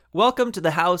Welcome to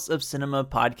the House of Cinema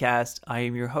podcast. I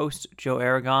am your host, Joe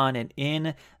Aragon, and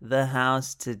in the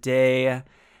house today,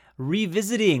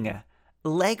 revisiting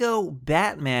Lego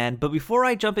Batman. But before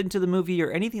I jump into the movie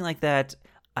or anything like that,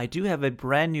 I do have a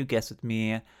brand new guest with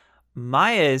me.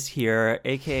 Maya is here,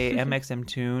 aka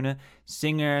mxmtoon,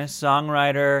 singer,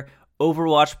 songwriter,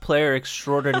 Overwatch player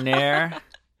extraordinaire.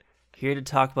 Here to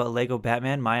talk about Lego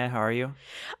Batman. Maya, how are you?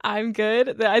 I'm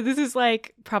good. This is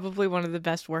like probably one of the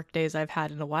best work days I've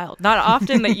had in a while. Not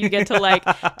often that you get to like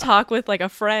talk with like a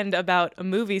friend about a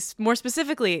movie, more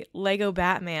specifically Lego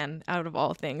Batman out of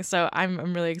all things. So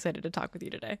I'm really excited to talk with you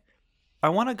today. I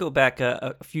want to go back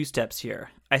a few steps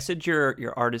here. I said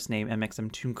your artist name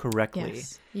mxmtoon correctly.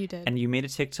 Yes, you did. And you made a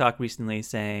TikTok recently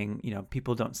saying,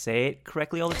 people don't say it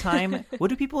correctly all the time. What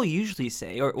do people usually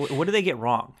say, or what do they get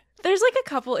wrong? There's like a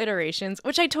couple iterations,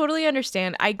 which I totally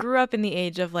understand. I grew up in the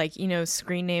age of like,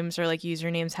 screen names or like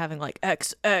usernames having like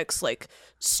XX, like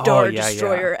Star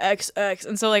Destroyer XX.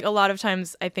 And so like a lot of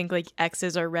times I think like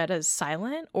X's are read as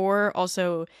silent or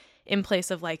also in place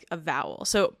of like a vowel.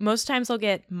 So most times I'll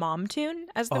get mxmtoon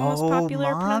as the most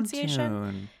popular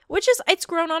pronunciation, which is, it's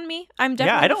grown on me. I'm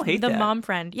definitely I don't hate the that. Mom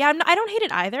friend. Yeah, I don't hate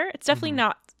it either. It's definitely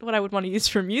not what I would want to use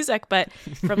for music, but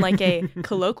from like a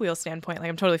colloquial standpoint, like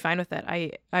I'm totally fine with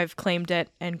it. I've claimed it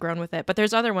and grown with it. But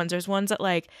there's other ones. There's ones that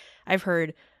like I've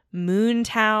heard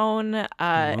Moontown,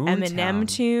 Eminem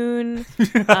tune,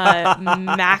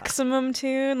 Maximum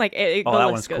tune. Like the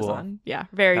list goes on. Yeah,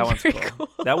 very cool.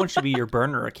 That one should be your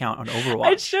burner account on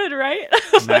Overwatch. It should, right?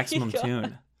 Maximum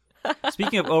tune.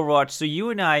 Speaking of Overwatch, so you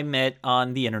and I met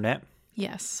on the internet.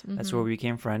 Yes. Mm-hmm. That's where we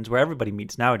became friends, where everybody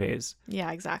meets nowadays.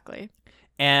 Yeah, exactly.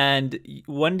 And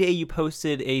one day you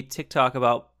posted a TikTok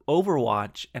about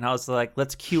Overwatch, and I was like,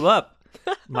 let's queue up,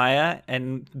 Maya.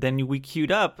 And then we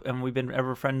queued up, and we've been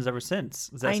ever friends ever since.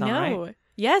 Does that sound right?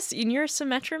 Yes, and you're a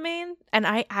Symmetra main, and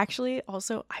I actually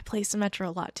also, I play Symmetra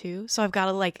a lot too, so I've got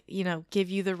to like, give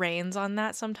you the reins on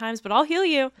that sometimes, but I'll heal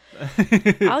you.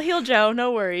 I'll heal Joe,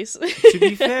 no worries. To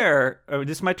be fair,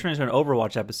 this might turn into an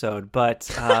Overwatch episode, but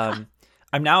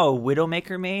I'm now a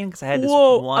Widowmaker main because I had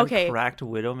this cracked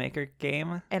Widowmaker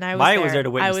game. And I was Maya there. was there to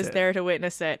witness it. I was there to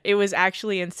witness it. It was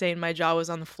actually insane. My jaw was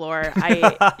on the floor.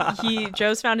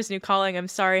 Joe's found his new calling. I'm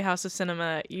sorry, House of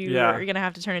Cinema. You're going to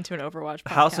have to turn into an Overwatch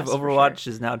podcast. House of Overwatch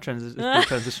is now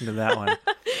transitioned to that one.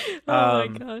 Oh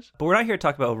my gosh. But we're not here to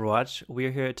talk about Overwatch.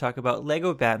 We're here to talk about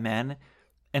Lego Batman.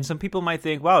 And some people might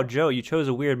think, wow, Joe, you chose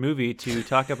a weird movie to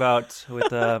talk about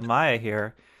with Maya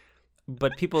here.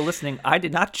 But people listening, I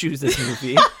did not choose this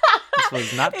movie. This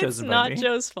was not chosen by me. It's not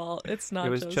Joe's fault. It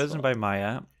was chosen by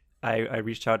Maya. I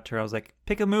reached out to her. I was like,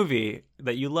 pick a movie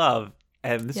that you love.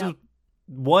 And this is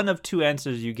one of two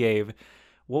answers you gave.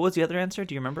 What was the other answer?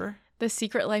 Do you remember? The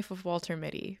Secret Life of Walter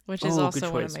Mitty, which is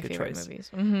also one of my favorite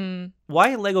movies. Mm-hmm.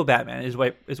 Why Lego Batman is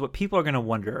what people are going to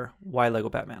wonder. Why Lego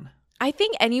Batman? I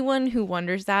think anyone who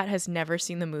wonders that has never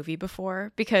seen the movie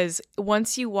before, because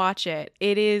once you watch it,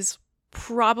 it is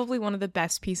probably one of the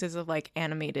best pieces of like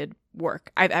animated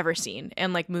work I've ever seen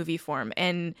in like movie form.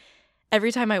 And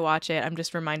every time I watch it, I'm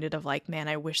just reminded of like, man,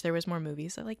 I wish there was more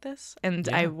movies like this. And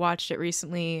I watched it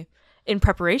recently in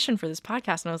preparation for this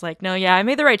podcast, and I was like, no, I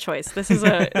made the right choice. This is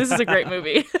a great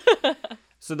movie.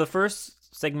 So the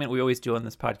first segment we always do on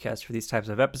this podcast for these types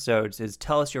of episodes is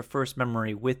tell us your first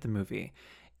memory with the movie.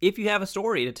 If you have a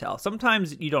story to tell.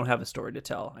 Sometimes you don't have a story to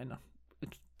tell. I know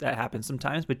that happens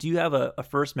sometimes, but do you have a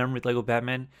first memory with Lego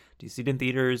Batman? Do you see it in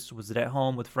theaters? Was it at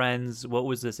home with friends? What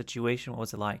was the situation? What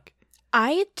was it like?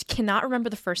 I cannot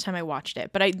remember the first time I watched it,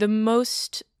 but the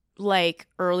most like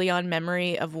early on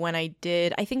memory of when I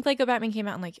did, I think Lego Batman came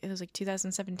out in it was like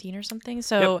 2017 or something.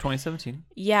 So 2017.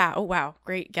 Yeah. Oh wow,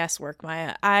 great guesswork,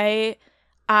 Maya. I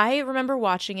remember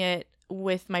watching it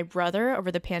with my brother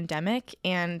over the pandemic,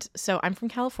 and so I'm from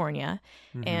California,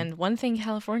 and one thing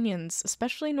Californians,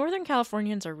 especially Northern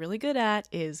Californians, are really good at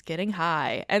is getting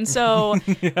high. And so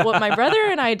what my brother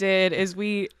and I did is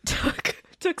we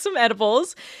took some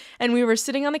edibles, and we were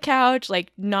sitting on the couch,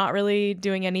 like not really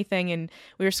doing anything, and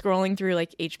we were scrolling through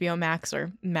like HBO Max,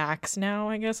 or Max now,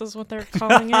 I guess is what they're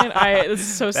calling it. This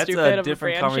is so stupid. That's a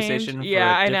different conversation change. For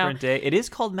a different day. It is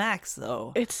called Max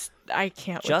though. I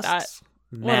can't just with that. Max.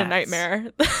 What a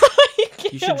nightmare.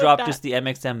 You should drop just the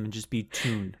MXM and just be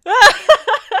tuned.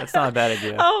 That's not a bad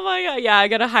idea. Oh my god. Yeah, I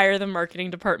gotta hire the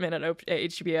marketing department at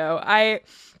HBO.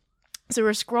 So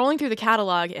we're scrolling through the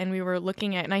catalog, and we were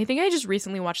looking at, and I think I just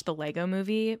recently watched the Lego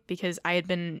movie because I had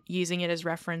been using it as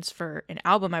reference for an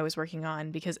album I was working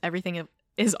on, because Everything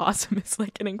Is Awesome is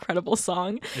like an incredible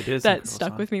song It is that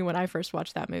stuck with me when I first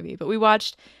watched that movie. But we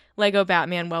watched Lego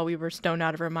Batman while we were stoned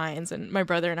out of our minds, and my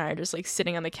brother and I are just like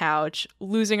sitting on the couch,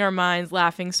 losing our minds,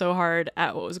 laughing so hard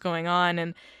at what was going on.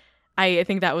 And I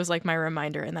think that was like my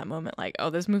reminder in that moment, like, oh,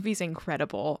 this movie's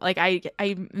incredible. Like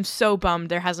I'm so bummed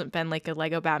there hasn't been like a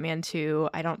Lego Batman 2.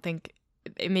 I don't think,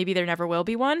 maybe there never will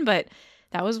be one, but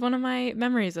that was one of my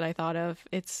memories that I thought of.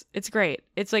 It's great.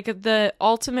 It's like the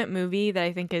ultimate movie that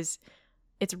I think it's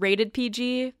rated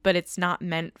PG, but it's not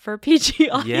meant for PG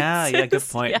audiences. Yeah, good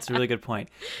point. Yeah. It's a really good point.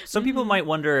 Some people might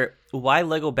wonder, why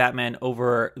Lego Batman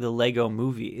over the Lego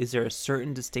movie? Is there a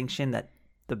certain distinction that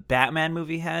the Batman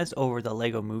movie has over the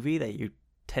Lego movie that you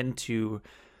tend to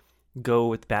go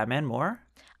with Batman more?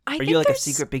 Are you like a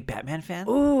secret big Batman fan?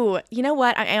 Ooh, you know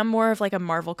what? I am more of like a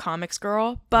Marvel Comics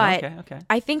girl, but Okay.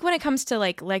 I think when it comes to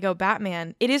like Lego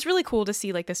Batman, it is really cool to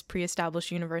see like this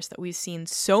pre-established universe that we've seen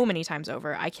so many times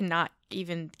over. I cannot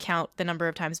even count the number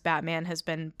of times Batman has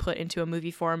been put into a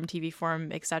movie form, TV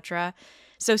form, etc.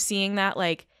 So seeing that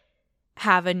like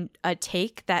have a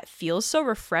take that feels so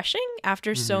refreshing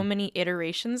after so many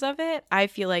iterations of it, I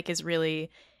feel like is really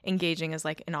engaging as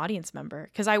like an audience member,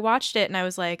 because I watched it and I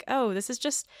was like, oh, this is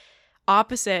just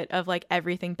opposite of like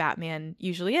everything Batman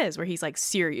usually is, where he's like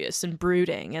serious and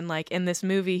brooding, and like in this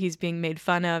movie he's being made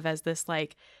fun of as this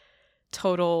like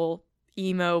total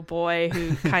emo boy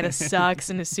who kind of sucks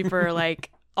and is super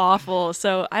like awful.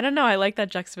 So I don't know, I like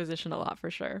that juxtaposition a lot for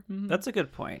sure. That's a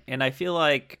good point. And I feel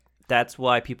like that's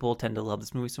why people tend to love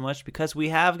this movie so much, because we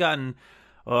have gotten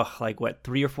like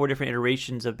 3 or 4 different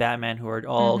iterations of Batman who are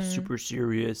all super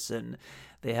serious and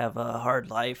they have a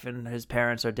hard life and his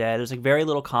parents are dead. There's like very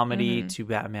little comedy to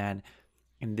Batman,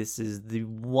 and this is the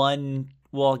one.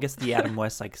 Well, I guess the Adam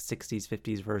West like 60s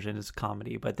 50s version is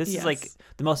comedy, but this is like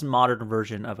the most modern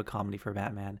version of a comedy for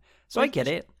Batman. So I get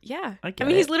it. Yeah, I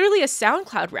mean, he's literally a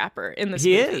SoundCloud rapper in this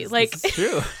movie. Is. Like, this is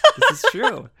true. This is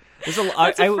true. There's a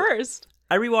That's a first.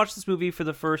 I rewatched this movie for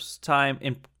the first time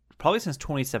in probably since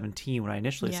 2017 when I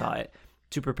initially saw it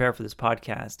to prepare for this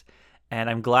podcast. And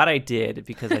I'm glad I did,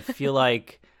 because I feel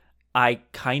like I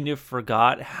kind of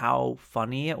forgot how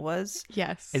funny it was.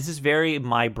 Yes. It's just very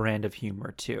my brand of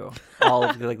humor too. All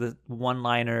of the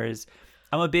one-liners.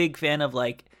 I'm a big fan of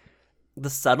like the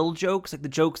subtle jokes, like the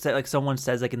jokes that like someone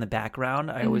says like in the background.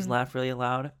 I always laugh really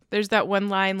loud. There's that one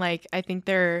line, like I think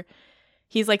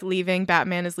he's like leaving,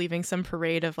 Batman is leaving some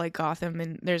parade of like Gotham,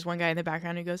 and there's one guy in the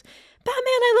background who goes, "Batman,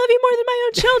 I love you more than my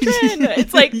own children."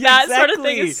 It's like that sort of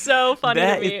thing is so funny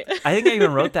to me. I think I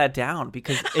even wrote that down,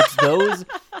 because it's those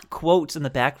quotes in the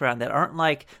background that aren't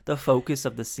like the focus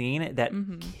of the scene that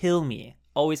kill me.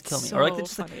 Always kill me. So or like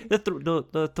just like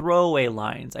the throwaway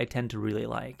lines I tend to really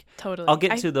like. Totally. I'll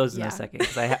get to those in a second,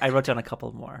 because I wrote down a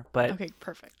couple more. But okay,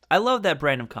 perfect. I love that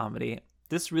brand of comedy.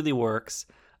 This really works.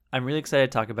 I'm really excited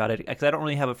to talk about it, because I don't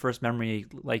really have a first memory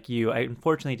like you. I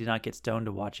unfortunately did not get stoned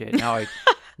to watch it.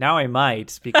 Now I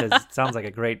might, because it sounds like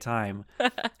a great time.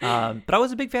 But I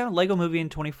was a big fan of Lego Movie in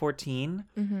 2014,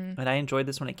 and I enjoyed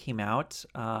this when it came out.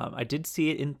 I did see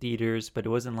it in theaters, but it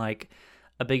wasn't like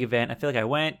a big event. I feel like I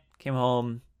went, came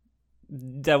home,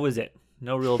 that was it.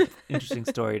 No real interesting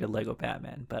story to Lego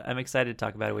Batman, but I'm excited to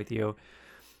talk about it with you.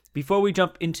 Before we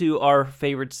jump into our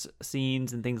favorite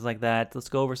scenes and things like that, let's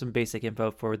go over some basic info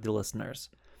for the listeners.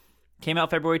 Came out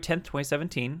February 10th,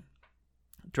 2017.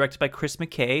 Directed by Chris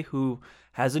McKay, who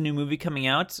has a new movie coming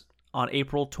out on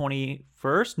April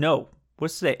 21st. No,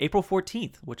 what's today? April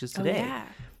 14th, which is today. Oh, yeah.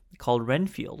 Called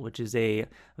Renfield, which is a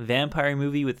vampire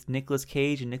movie with Nicolas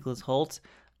Cage and Nicholas Hoult.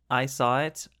 I saw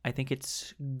it. I think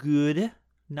it's good,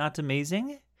 not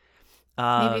amazing.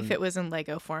 Maybe if it was in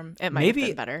Lego form, it might have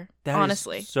been better. That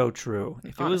honestly, is so true.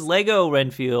 If it was Lego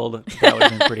Renfield, that would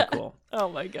have been pretty cool. Oh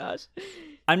my gosh.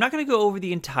 I'm not going to go over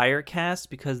the entire cast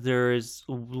because there's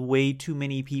way too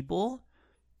many people,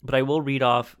 but I will read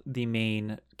off the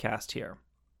main cast here.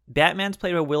 Batman's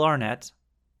played by Will Arnett.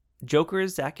 Joker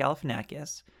is Zach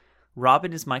Galifianakis.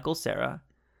 Robin is Michael Cera.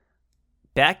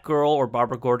 Batgirl or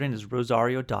Barbara Gordon is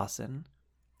Rosario Dawson.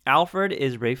 Alfred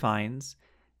is Ray Fiennes.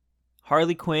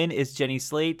 Harley Quinn is Jenny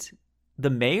Slate.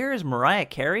 The Mayor is Mariah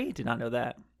Carey. Did not know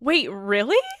that. Wait,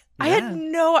 really?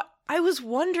 Yeah. I was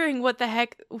wondering what the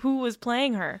heck, who was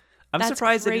playing her. I'm That's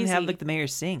surprised crazy. they didn't have like the Mayor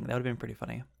sing. That would have been pretty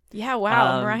funny. Yeah,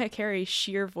 wow. Mariah Carey,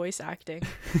 sheer voice acting.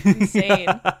 Insane.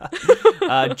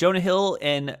 Jonah Hill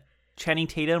and Channing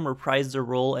Tatum reprised their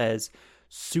role as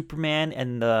Superman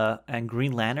and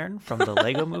Green Lantern from the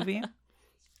Lego movie.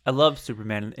 I love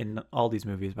Superman in all these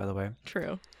movies, by the way.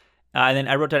 True. And then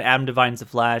I wrote down Adam Devine's The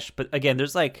Flash. But again,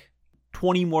 there's like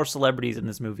 20 more celebrities in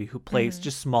this movie who plays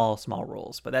just small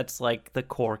roles. But that's like the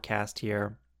core cast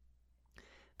here.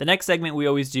 The next segment we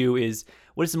always do is,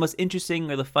 what is the most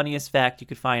interesting or the funniest fact you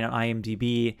could find on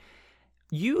IMDb?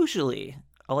 Usually,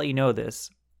 I'll let you know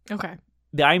this. Okay.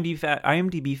 The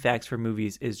IMDb facts for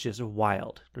movies is just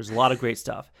wild. There's a lot of great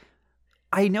stuff.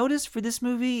 I noticed for this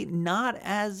movie, not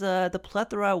as the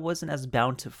plethora wasn't as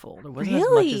bountiful. There wasn't as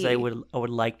much as I would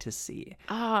like to see.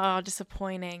 Oh,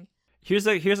 disappointing. Here's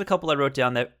a couple I wrote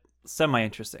down that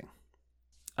semi-interesting.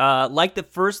 Like the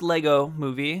first Lego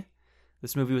movie,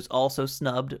 this movie was also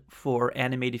snubbed for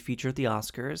animated feature at the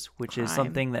Oscars, which is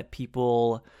something that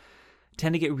people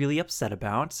tend to get really upset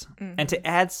about. Mm-hmm. And to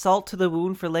add salt to the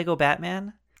wound for Lego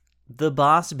Batman, The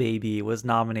Boss Baby was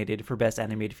nominated for Best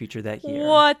Animated Feature that year.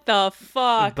 What the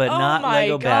fuck? But not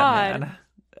Lego Batman.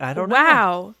 I don't know.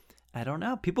 Wow. I don't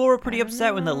know. People were pretty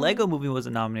upset when the Lego movie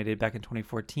wasn't nominated back in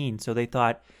 2014. So they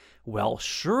thought, well,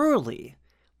 surely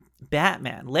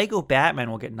Lego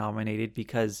Batman will get nominated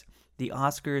because the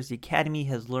Oscars, the Academy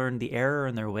has learned the error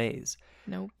in their ways.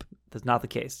 Nope. That's not the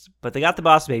case. But they got The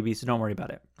Boss Baby, so don't worry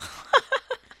about it.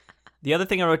 The other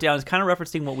thing I wrote down is kind of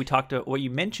referencing what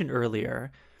you mentioned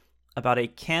earlier about a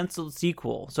canceled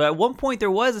sequel. So at one point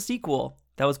there was a sequel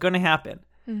that was going to happen.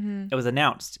 Mm-hmm. It was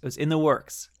announced. It was in the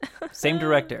works. Same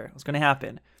director. It was going to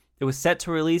happen. It was set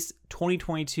to release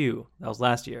 2022. That was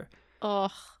last year.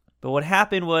 Ugh. But what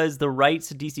happened was the rights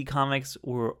to DC Comics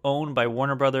were owned by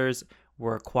Warner Brothers,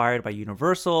 were acquired by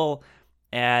Universal,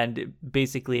 and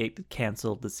basically it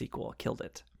canceled the sequel, killed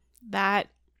it.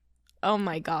 Oh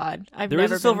my God! I've there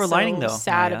never is a silver been so lining, though,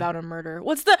 sad Maya. about a murder.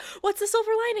 What's the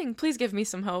silver lining? Please give me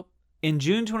some hope. In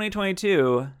June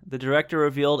 2022, the director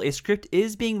revealed a script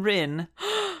is being written,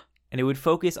 and it would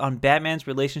focus on Batman's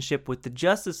relationship with the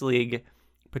Justice League,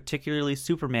 particularly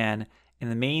Superman,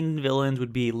 and the main villains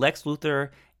would be Lex Luthor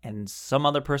and some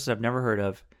other person I've never heard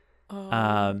of.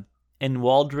 Oh. And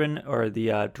Waldron, or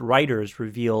the writers,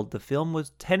 revealed the film was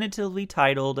tentatively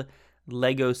titled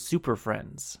Lego Super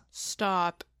Friends.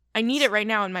 Stop. I need it right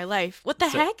now in my life. What the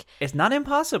heck? It's not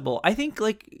impossible. I think,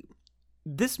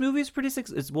 this movie is pretty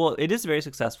successful. It is very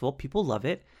successful. People love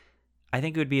it. I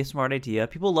think it would be a smart idea.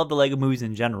 People love the Lego movies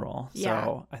in general. Yeah.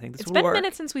 So I think this would work. It's been a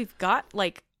minute since we've got,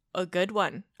 a good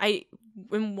one. I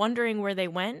am wondering where they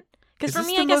went. Because for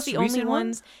me, I guess the only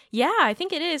ones... Yeah, I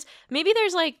think it is. Maybe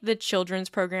there's, the children's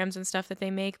programs and stuff that they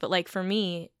make. But, for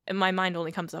me, my mind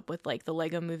only comes up with, the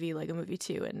Lego Movie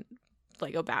 2, and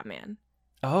Lego Batman.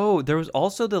 Oh, there was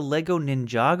also the Lego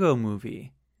Ninjago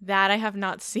movie. That I have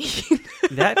not seen.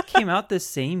 That came out the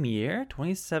same year,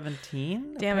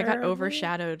 2017. Damn, apparently. it got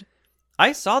overshadowed.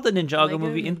 I saw the Ninjago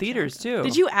movie in theaters, too.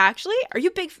 Did you actually? Are you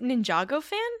a big Ninjago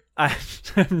fan? I'm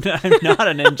not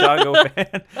a Ninjago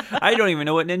fan. I don't even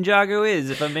know what Ninjago is,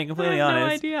 if I'm being completely honest. I have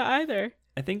no idea either.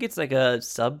 I think it's a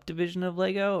subdivision of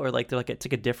Lego, or it's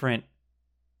a different...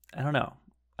 I don't know.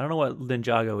 I don't know what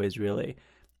Ninjago is, really.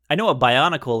 I know what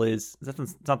Bionicle is.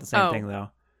 It's not the same thing, though.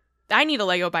 I need a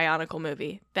Lego Bionicle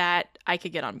movie that I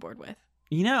could get on board with.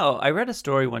 I read a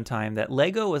story one time that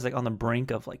Lego was on the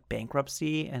brink of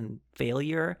bankruptcy and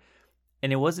failure,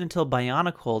 and it wasn't until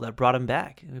Bionicle that brought him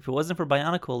back. If it wasn't for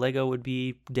Bionicle, Lego would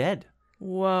be dead.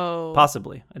 Whoa.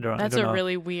 Possibly. I don't know. That's a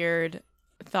really weird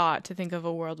thought to think of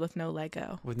a world with no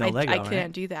Lego. With no Lego, I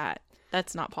couldn't do that.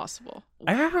 That's not possible.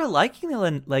 I remember liking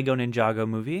the Lego Ninjago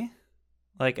movie.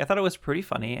 I thought it was pretty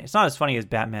funny. It's not as funny as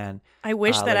Batman. I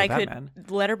wish that Lego Batman.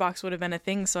 Letterboxd would have been a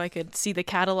thing so I could see the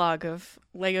catalog of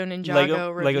Lego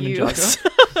Ninjago reviews.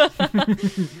 Lego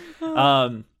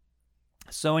Ninjago.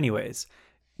 So anyways,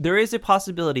 there is a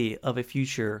possibility of a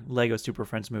future Lego Super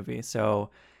Friends movie. So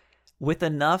with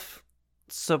enough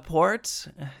support,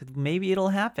 maybe it'll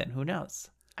happen. Who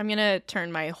knows? I'm going to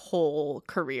turn my whole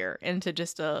career into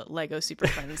just a Lego Super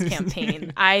Friends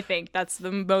campaign. I think that's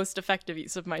the most effective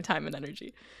use of my time and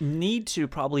energy. Need to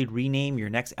probably rename your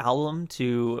next album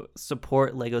to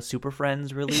support Lego Super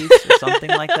Friends release or something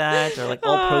like that. Or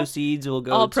all proceeds will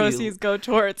go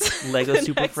towards Lego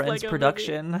Super Friends Lego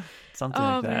production. Movie. Something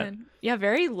like that. Man. Yeah,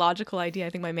 very logical idea. I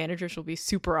think my managers will be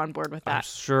super on board with that. I'm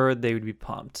sure they would be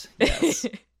pumped. Yes.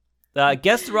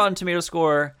 Guess the Rotten Tomato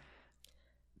score.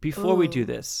 Before we do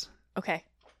this, okay.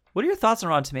 What are your thoughts on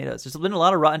Rotten Tomatoes? There's been a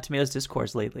lot of Rotten Tomatoes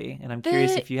discourse lately, and I'm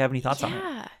curious if you have any thoughts on it.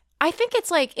 Yeah, I think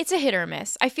it's a hit or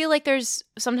miss. I feel like there's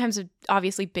sometimes a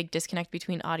obviously big disconnect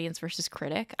between audience versus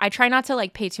critic. I try not to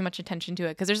pay too much attention to it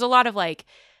because there's a lot of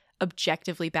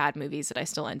objectively bad movies that I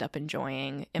still end up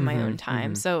enjoying in my own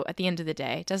time. So at the end of the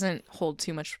day, it doesn't hold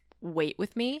too much weight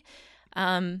with me.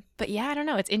 But yeah, I don't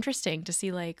know. It's interesting to see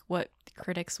what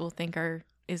critics will think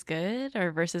is good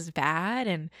or versus bad,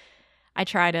 and I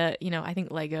try to I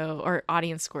think Lego or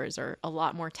audience scores are a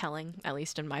lot more telling, at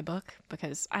least in my book,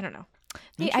 because I don't know,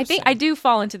 I think I do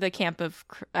fall into the camp of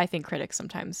I think critics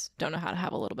sometimes don't know how to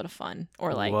have a little bit of fun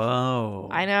or whoa,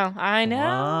 I know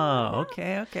whoa,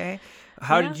 okay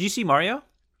How did you see Mario?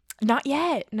 Not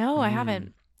yet. No, I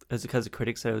haven't. Is it because the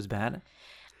critics said it was bad?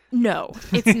 No,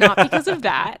 it's not because of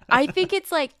that. I think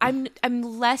it's like I'm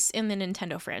less in the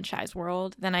Nintendo franchise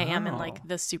world than I am in like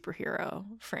the superhero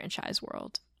franchise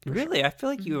world. Really? Sure. I feel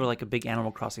like you were like a big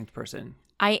Animal Crossing person.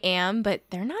 I am, but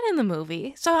they're not in the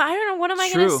movie, so I don't know what am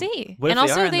I going to see. What if and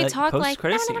also they talk like I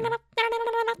don't think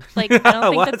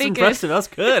that they impressive. That's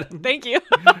good. Thank you.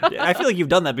 Yeah, I feel like you've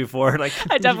done that before. Like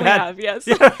I definitely have. Yes.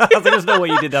 Yeah, I was like, there's no way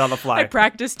you did that on the fly. I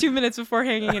practiced 2 minutes before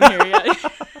hanging in here. Yeah.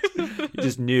 You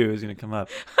just knew it was going to come up.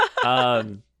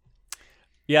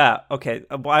 Yeah. Okay.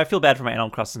 Well, I feel bad for my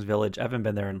Animal Crossing village. I haven't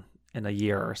been there in a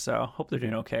year or so. Hope they're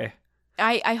doing okay.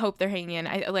 I hope they're hanging in.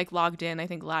 I like logged in, I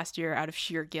think last year out of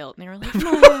sheer guilt, and they were like,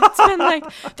 "No, it's been like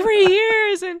 3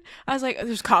 years," and I was like,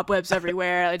 "There's cobwebs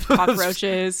everywhere, like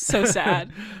cockroaches, so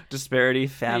sad." Disparity,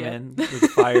 famine, with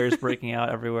fires breaking out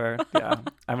everywhere. Yeah,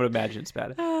 I would imagine it's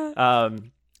bad.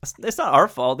 It's not our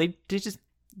fault. They just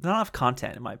not enough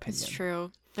content, in my opinion. It's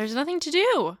true. There's nothing to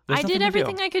do. I did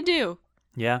everything I could do.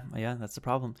 Yeah, that's the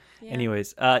problem. Yeah.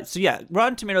 Anyways, so yeah,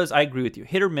 Rotten Tomatoes, I agree with you.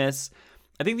 Hit or miss.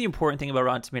 I think the important thing about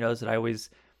Rotten Tomatoes that I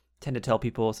always tend to tell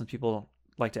people, since people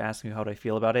like to ask me how do I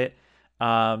feel about it,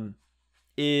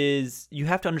 is you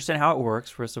have to understand how it works.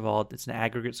 First of all, it's an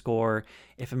aggregate score.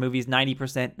 If a movie is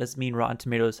 90%, doesn't mean Rotten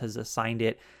Tomatoes has assigned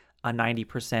it a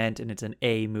 90% and it's an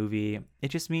A movie. It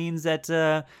just means that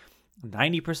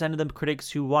 90% of the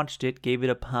critics who watched it gave it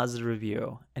a positive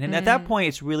review. And then at that point,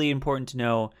 it's really important to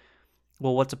know,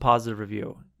 well, what's a positive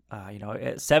review?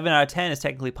 7 out of 10 is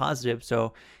technically positive,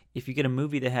 so if you get a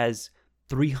movie that has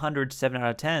 300 7 out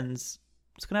of 10s,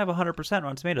 it's going to have 100%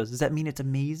 Rotten Tomatoes. Does that mean it's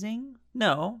amazing?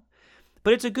 No.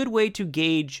 But it's a good way to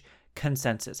gauge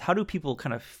consensus. How do people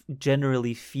kind of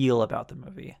generally feel about the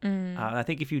movie? I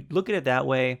think if you look at it that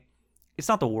way, it's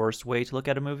not the worst way to look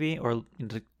at a movie or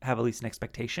to have at least an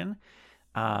expectation.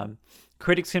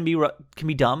 Critics can be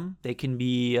dumb. They can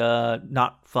be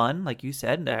not fun, like you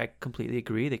said. I completely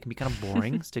agree. They can be kind of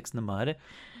boring, sticks in the mud.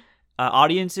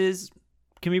 Audiences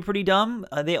can be pretty dumb.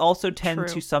 They also tend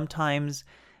to sometimes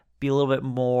be a little bit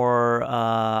more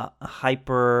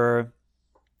hyper.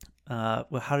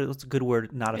 What's a good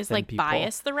word? Not offend like people. Is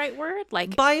bias the right word?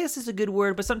 Like bias is a good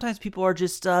word, but sometimes people are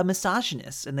just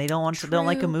misogynists and they don't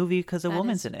like a movie because a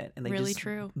woman's in it, and they really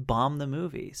just bomb the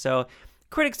movie. So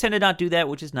critics tend to not do that,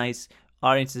 which is nice.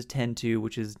 Audiences tend to,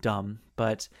 which is dumb.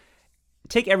 But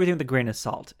take everything with a grain of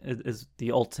salt is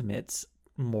the ultimate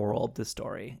moral of the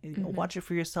story. Watch it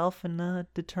for yourself and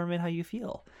determine how you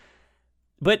feel.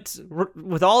 But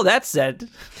with all that said,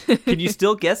 can you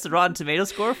still guess the Rotten Tomato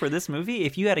score for this movie?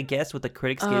 If you had a guess what the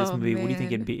critics gave this movie, what do you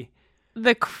think it'd be?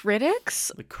 The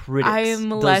critics? The critics. I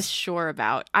am less sure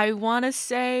about. I want to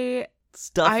say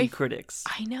stuffy critics.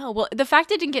 I know. Well, the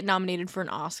fact it didn't get nominated for an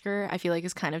Oscar, I feel like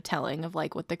is kind of telling of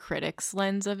like what the critics'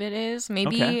 lens of it is.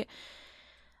 Maybe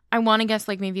I want to guess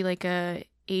like maybe like a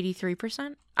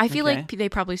 83%. I feel like they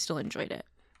probably still enjoyed it.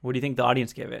 What do you think the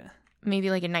audience gave it?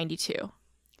 Maybe like a 92.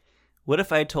 What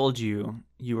if I told you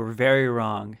were very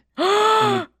wrong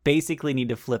and you basically need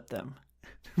to flip them?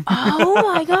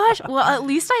 Oh my gosh. Well, at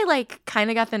least I like kind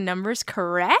of got the numbers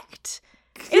correct.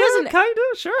 It wasn't kind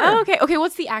of, sure. Oh, okay. Okay,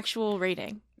 what's the actual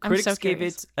rating? Critics I'm so gave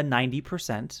curious. it a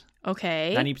 90%.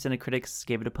 Okay. 90% of critics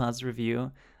gave it a positive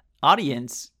review.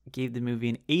 Audience gave the movie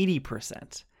an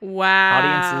 80%.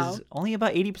 Wow. Only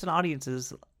about 80% of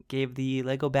audiences gave the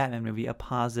Lego Batman movie a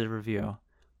positive review.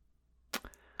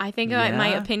 I think my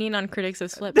opinion on critics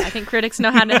has flipped. I think critics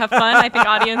know how to have fun. I think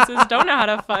audiences don't know how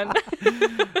to have fun.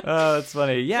 Oh, that's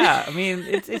funny. Yeah, I mean,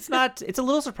 it's a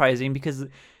little surprising because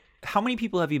how many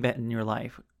people have you met in your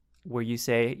life where you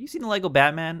say, "You seen the Lego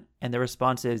Batman?" and the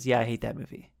response is, "Yeah, I hate that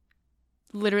movie."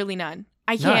 Literally none.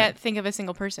 I can't think of a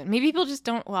single person. Maybe people just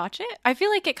don't watch it. I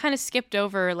feel like it kind of skipped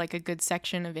over like a good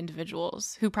section of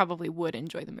individuals who probably would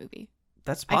enjoy the movie.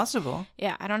 That's possible.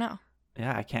 I don't know.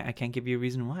 Yeah, I can't give you a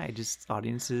reason why. Just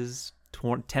audiences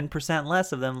 10%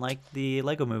 less of them like the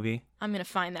Lego movie. I'm gonna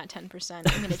find that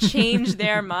 10%. I'm gonna change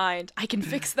their mind. I can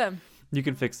fix them. You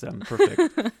can fix them.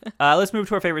 Perfect. Let's move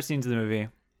to our favorite scenes of the movie.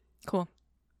 Cool.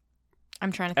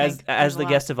 I'm trying to think. As the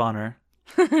guest of honor.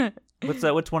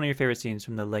 What's one of your favorite scenes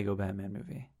from the Lego Batman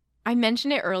movie? I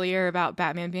mentioned it earlier about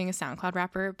Batman being a SoundCloud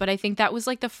rapper, but I think that was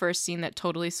like the first scene that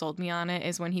totally sold me on it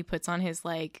is when he puts on his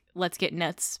like "Let's Get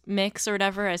Nuts" mix or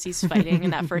whatever as he's fighting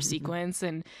in that first sequence,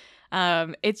 and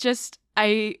it's just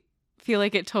I feel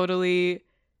like it totally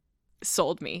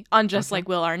sold me on just like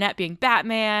Will Arnett being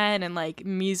Batman and like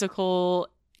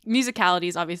musicality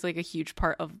is obviously like a huge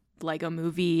part of Lego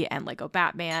Movie and Lego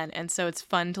Batman, and so it's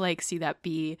fun to like see that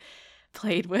be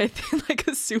played with in like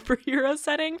a superhero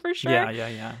setting for sure.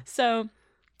 Yeah. So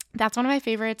That's one of my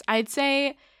favorites. I'd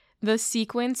say the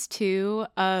sequence too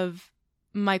of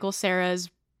Michael Cera's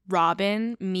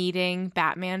Robin meeting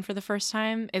Batman for the first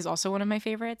time is also one of my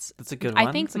favorites. That's a good one.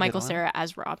 I think Michael Cera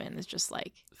as Robin is just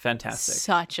like fantastic.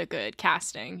 Such a good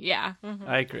casting. Yeah. Mm-hmm.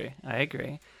 I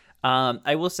agree.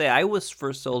 I will say I was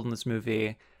first sold in this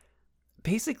movie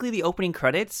basically the opening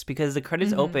credits, because the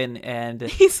credits open and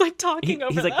he's like talking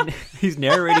over them. He's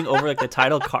narrating over like the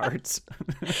title cards.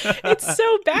 It's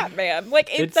so Batman.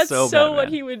 Like that's so what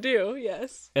he would do.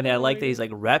 Yes. And I like that he's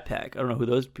like Repec. I don't know who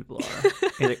those people are.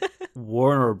 He's like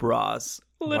Warner Bros.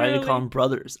 Literally. Why do they call them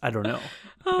brothers? I don't know.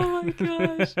 Oh my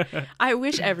gosh. I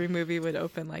wish every movie would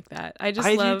open like that. I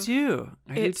love do too.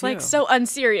 It's like so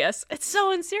unserious. It's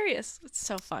so unserious. It's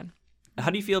so fun. How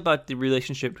do you feel about the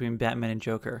relationship between Batman and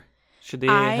Joker? Should they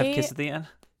have kissed at the end?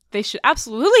 They should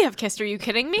absolutely have kissed. Are you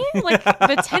kidding me? Like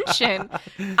the tension.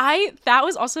 That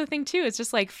was also the thing too. It's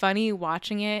just like funny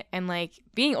watching it and like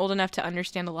being old enough to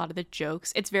understand a lot of the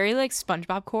jokes. It's very like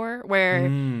SpongeBob core,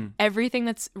 where everything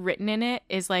that's written in it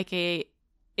is like a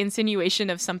insinuation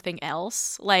of something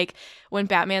else. Like when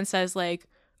Batman says like,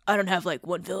 I don't have like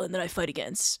one villain that I fight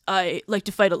against. I like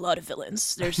to fight a lot of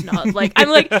villains. There's not like, I'm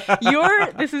like,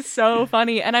 this is so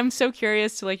funny. And I'm so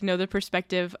curious to like know the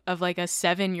perspective of like a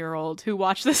 7-year-old who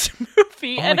watched this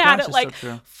movie and had it like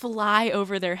fly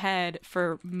over their head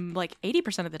for like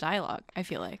 80% of the dialogue, I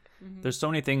feel like. There's so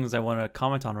many things I want to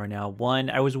comment on right now. One,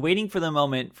 I was waiting for the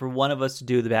moment for one of us to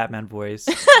do the Batman voice.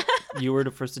 You were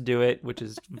the first to do it, which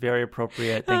is very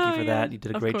appropriate. Thank you for that. You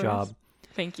did a great job.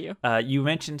 Thank you. You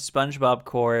mentioned SpongeBob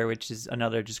core, which is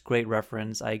another just great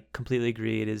reference. I completely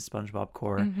agree. It is SpongeBob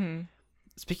core. Mm-hmm.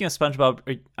 Speaking of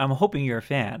SpongeBob, I'm hoping you're a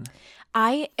fan.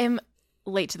 I am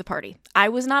late to the party. I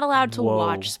was not allowed to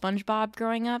watch SpongeBob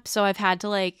growing up, so I've had to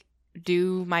like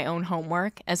do my own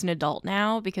homework as an adult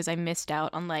now because I missed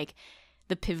out on like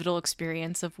the pivotal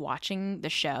experience of watching the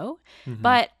show. Mm-hmm.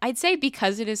 But I'd say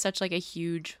because it is such like a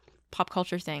huge pop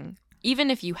culture thing,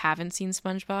 even if you haven't seen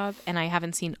SpongeBob, and I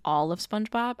haven't seen all of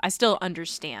SpongeBob, I still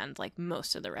understand like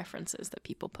most of the references that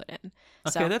people put in.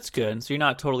 Okay, that's good. So you're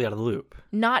not totally out of the loop.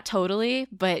 Not totally,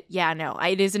 but yeah, no.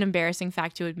 It is an embarrassing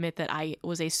fact to admit that I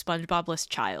was a SpongeBob-less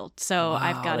child. So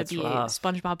I've got to be a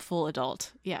SpongeBob full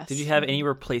adult. Yes. Did you have any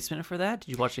replacement for that? Did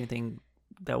you watch anything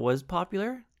that was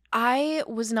popular? I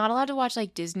was not allowed to watch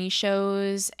like Disney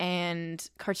shows and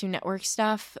Cartoon Network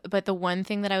stuff, but the one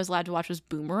thing that I was allowed to watch was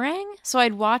Boomerang. So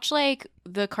I'd watch like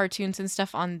the cartoons and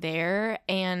stuff on there,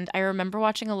 and I remember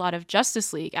watching a lot of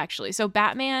Justice League actually. So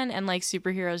Batman and like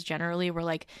superheroes generally were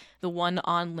like the one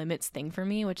on limits thing for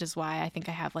me, which is why I think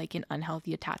I have like an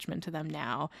unhealthy attachment to them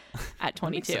now at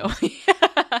 22.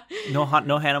 No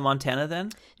Hannah Montana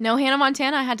then? No Hannah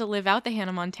Montana. I had to live out the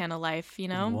Hannah Montana life, you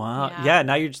know? Wow. Yeah,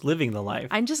 now you're just living the life.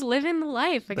 I'm just living the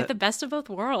life. I get the best of both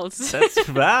worlds. That's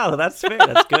fair. That's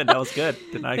good. That was good.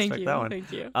 Did not expect that one.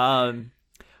 Thank you.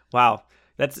 Wow.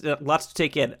 That's lots to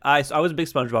take in. I was a big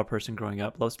SpongeBob person growing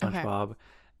up. Love SpongeBob. Okay.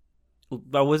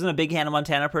 I wasn't a big Hannah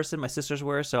Montana person. My sisters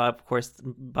were. So, of course,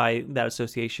 by that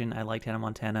association, I liked Hannah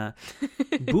Montana.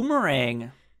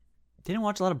 Boomerang. Didn't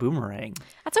watch a lot of Boomerang.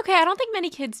 That's okay. I don't think many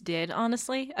kids did,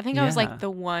 honestly. I think I was like the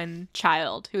one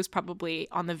child who was probably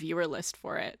on the viewer list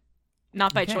for it.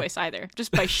 Not by choice either.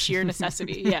 Just by sheer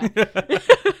necessity. Yeah.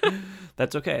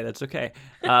 That's okay.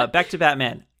 Back to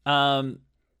Batman.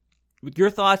 Your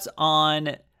thoughts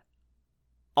on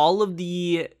all of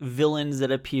the villains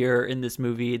that appear in this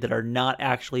movie that are not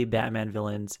actually Batman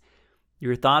villains.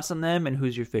 Your thoughts on them and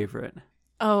who's your favorite?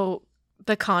 Oh,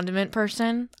 the condiment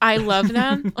person. I love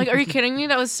them. Like, are you kidding me?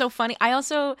 That was so funny. I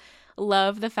also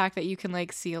love the fact that you can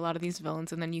like see a lot of these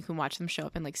villains and then you can watch them show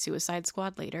up in like Suicide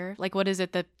Squad later. Like, what is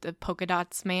it? The polka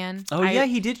dots man? Oh, yeah,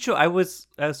 he did show. That was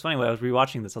funny when I was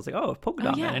rewatching this. I was like, oh, polka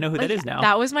dot man. I know who that is now.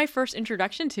 That was my first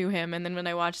introduction to him. And then when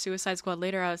I watched Suicide Squad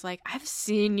later, I was like, I've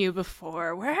seen you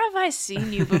before. Where have I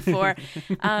seen you before?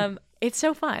 It's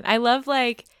so fun. I love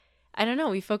like, I don't know.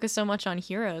 We focus so much on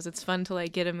heroes. It's fun to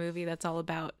like get a movie that's all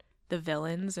about the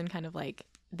villains and kind of like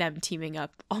them teaming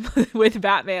up with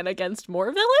Batman against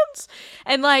more villains.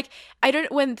 And like,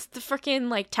 when the freaking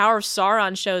like Tower of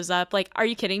Sauron shows up, like, are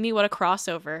you kidding me? What a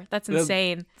crossover. That's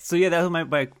insane. So yeah, that was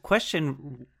my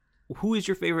question. Who is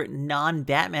your favorite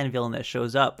non-Batman villain that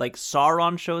shows up? Like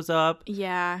Sauron shows up.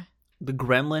 Yeah. The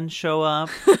Gremlins show up.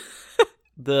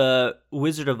 The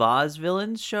Wizard of Oz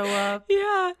villains show up.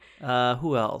 Yeah.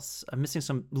 Who else? I'm missing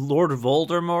some. Lord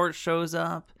Voldemort shows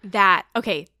up. That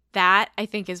I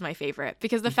think is my favorite,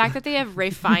 because the fact that they have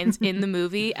Ralph Fiennes in the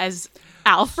movie as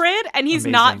Alfred and he's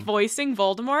not voicing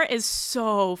Voldemort is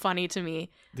so funny to me.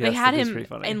 Yes, they had him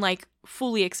and like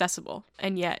fully accessible,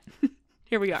 and yet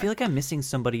here we are. I feel like I'm missing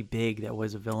somebody big that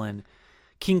was a villain.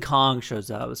 King Kong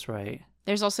shows up. That's right.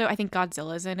 There's also, I think,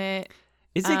 Godzilla's in it.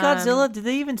 Is it Godzilla? Did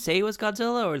they even say it was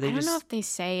Godzilla, or they I don't just? know if they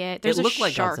say it. There's a looked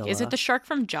like shark. Godzilla. Is it the shark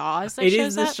from Jaws that It shows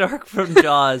is the up? shark from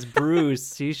Jaws,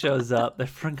 Bruce. He shows up. I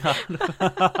forgot.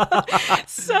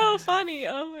 So funny.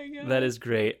 Oh my god. That is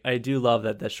great. I do love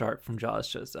that the shark from Jaws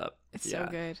shows up. It's so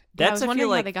good. That's I was I wondering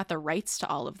feel how like they got the rights to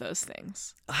all of those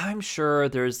things. I'm sure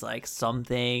there's like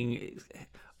something.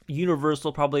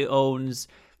 Universal probably owns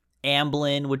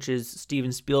Amblin, which is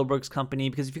Steven Spielberg's company,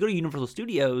 because if you go to Universal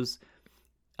Studios,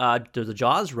 there's a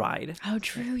Jaws ride. Oh,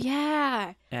 true.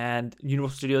 Yeah. And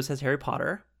Universal Studios has Harry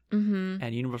Potter. Mm-hmm.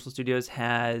 And Universal Studios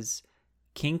has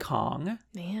King Kong.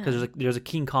 Man. Because there's a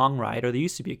King Kong ride, or there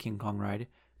used to be a King Kong ride.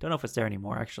 Don't know if it's there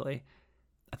anymore, actually.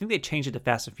 I think they changed it to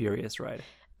Fast and Furious ride.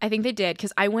 I think they did,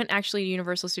 because I went actually to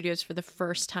Universal Studios for the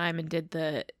first time and did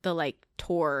the like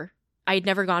tour. I'd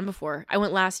never gone before. I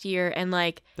went last year, and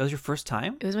like That was your first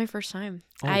time? it was my first time.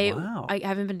 Oh, wow. I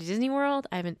haven't been to Disney World.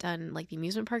 I haven't done like the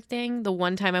amusement park thing. The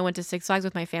one time I went to Six Flags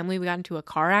with my family, we got into a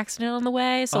car accident on the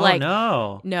way. So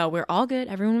no, we're all good.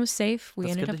 Everyone was safe. We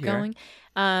That's ended good up to hear.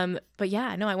 going. But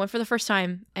yeah, no, I went for the first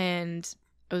time, and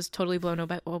I was totally blown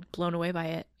away by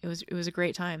it. It was a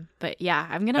great time. But yeah,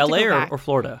 I'm gonna have LA to go back. or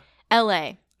Florida?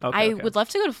 LA. Okay, I would love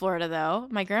to go to Florida though.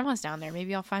 My grandma's down there.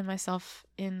 Maybe I'll find myself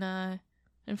in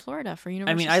Florida for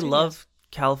Universal I mean, Studios. I love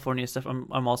California stuff.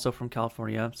 I'm also from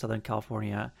California, Southern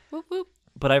California. Whoop, whoop.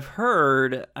 But I've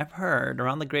heard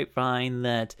around the grapevine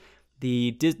that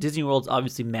the Disney World's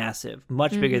obviously massive,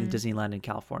 much bigger than Disneyland in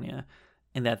California,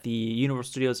 and that the Universal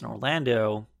Studios in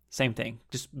Orlando, same thing,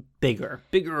 just bigger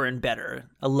and better,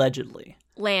 allegedly.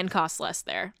 Land costs less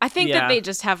there. I think Yeah. that they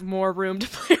just have more room to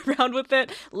play around with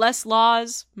it. Less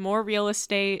laws, more real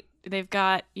estate. They've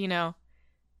got,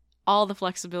 all the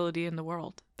flexibility in the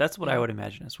world. That's what I would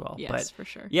imagine as well. Yes, But for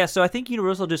sure. yeah, so I think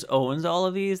Universal just owns all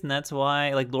of these, and that's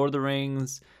why, like Lord of the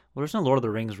Rings. Well, there's no Lord of the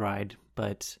Rings ride,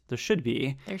 but there should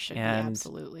be. There should be, And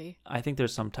absolutely. I think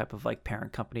there's some type of like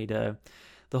parent company to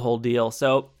the whole deal.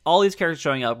 So all these characters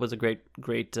showing up was a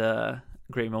great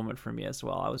moment for me as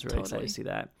well. I was really excited to see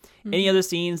that. Any other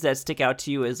scenes that stick out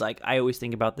to you as like, I always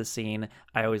think about this scene,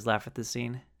 I always laugh at this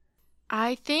scene?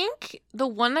 I think the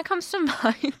one that comes to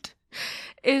mind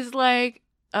is like,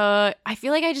 I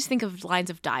feel like I just think of lines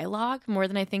of dialogue more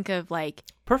than I think of like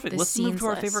Perfect. the Let's move scenes to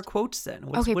our list. favorite quotes then.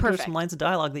 What are Perfect. some lines of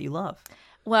dialogue that you love?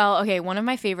 Well, okay, one of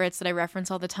my favorites that I reference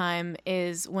all the time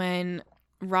is when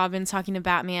Robin's talking to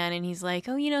Batman and he's like,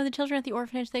 oh, the children at the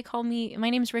orphanage, they call me, my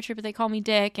name's Richard, but they call me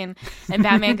Dick. And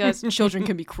Batman goes, children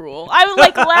can be cruel. I would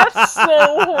like laugh so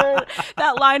hard.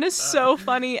 That line is so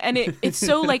funny. And it's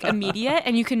so like immediate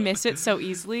and you can miss it so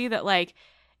easily that like,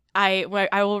 I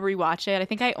will rewatch it. I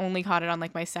think I only caught it on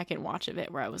like my second watch of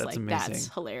it where I was That's like, amazing.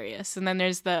 that's hilarious. And then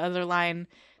there's the other line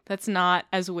that's not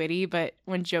as witty, but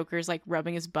when Joker's like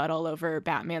rubbing his butt all over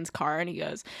Batman's car and he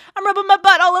goes, I'm rubbing my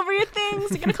butt all over your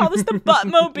things. You're going to call this the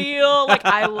Buttmobile. Like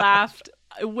I laughed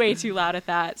way too loud at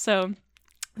that. So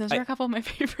those are a couple of my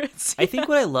favorites. I think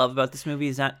what I love about this movie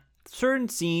is that certain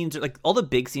scenes, like all the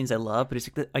big scenes I love, but it's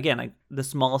like the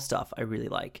small stuff I really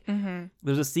like. Mm-hmm.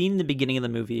 There's a scene in the beginning of the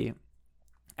movie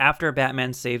after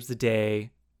Batman saves the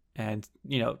day and,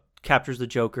 captures the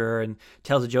Joker and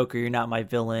tells the Joker, you're not my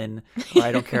villain, or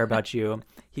I don't care about you.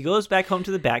 He goes back home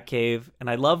to the Batcave, and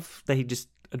I love that he just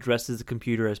addresses the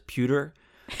computer as Pewter.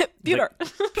 Pewter.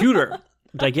 Like, Pewter.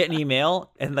 Did I get an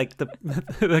email? And like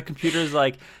the computer's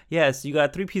like, yes, you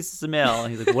got 3 pieces of mail.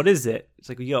 And he's like, what is it? It's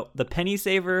like, the penny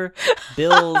saver,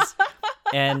 bills,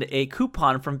 and a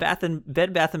coupon from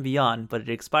Bed Bath & Beyond, but it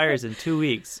expires in 2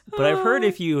 weeks. But I've heard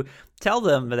if you tell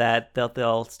them that,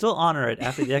 they'll still honor it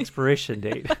after the expiration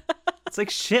date. It's like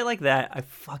shit like that I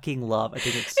fucking love. I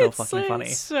think it's so fucking funny.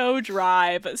 So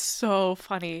dry, but so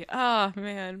funny. Oh,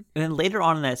 man. And then later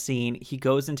on in that scene, he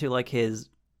goes into like his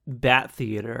Bat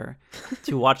Theater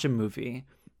to watch a movie.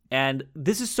 And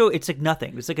this is it's like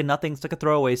nothing. It's like a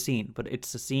throwaway scene, but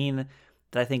it's a scene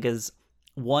that I think is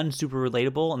super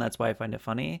relatable, and that's why I find it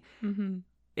funny. Mm-hmm.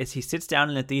 Is he sits down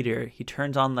in the theater, he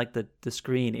turns on like the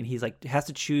screen, and he's like has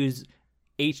to choose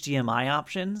HDMI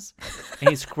options, and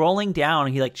he's scrolling down,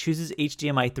 and he like chooses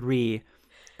HDMI 3,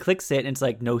 clicks it, and it's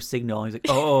like no signal. And he's like,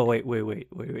 oh wait,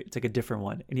 it's like a different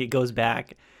one, and he goes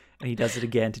back, and he does it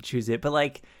again to choose it. But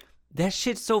like that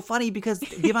shit's so funny because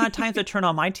the amount of times I turn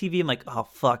on my TV, I'm like, oh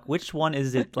fuck, which one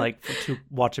is it like to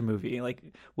watch a movie? Like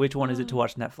which one is it to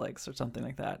watch Netflix or something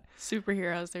like that?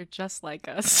 Superheroes, they're just like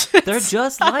us. They're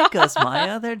just like us,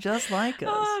 Maya. They're just like us.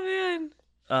 Oh man.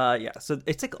 Yeah, so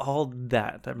it's like all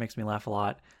that makes me laugh a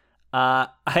lot.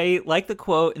 I like the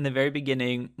quote in the very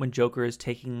beginning when Joker is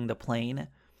taking the plane.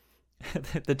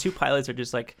 The 2 pilots are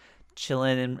just like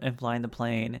chilling and flying the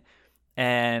plane.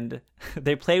 and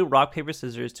they play rock, paper,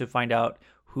 scissors to find out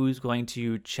who's going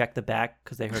to check the back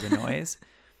because they heard a noise.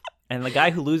 And the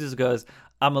guy who loses goes,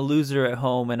 "I'm a loser at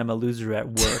home and I'm a loser at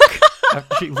work."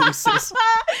 After he loses.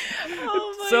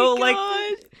 Oh my So, God. like,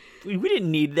 we didn't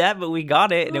need that, but we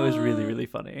got it, and it was really, really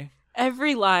funny.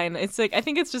 Every line, it's like, I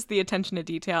think it's just the attention to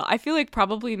detail. I feel like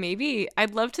probably maybe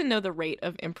I'd love to know the rate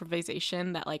of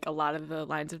improvisation that like a lot of the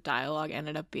lines of dialogue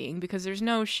ended up being, because there's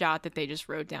no shot that they just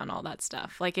wrote down all that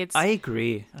stuff. Like I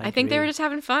agree. I think they were just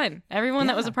having fun. Everyone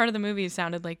that was a part of the movie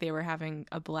sounded like they were having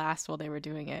a blast while they were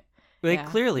doing it. They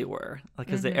clearly were,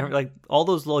 because they like all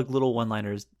those little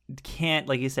one-liners can't,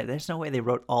 like you said, there's no way they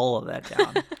wrote all of that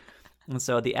down. And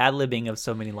so the ad-libbing of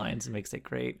so many lines makes it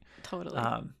great. Totally.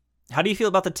 How do you feel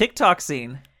about the TikTok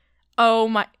scene? Oh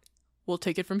my! We'll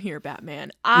take it from here,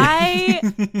 Batman. I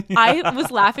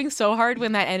was laughing so hard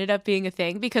when that ended up being a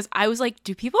thing, because I was like,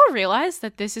 do people realize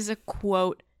that this is a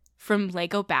quote from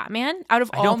Lego Batman? Out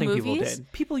of all movies, I don't think people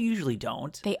did. People usually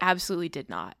don't. They absolutely did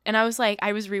not. And I was like,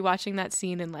 I was rewatching that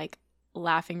scene and like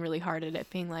laughing really hard at it,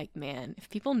 being like, man, if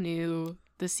people knew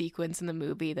the sequence in the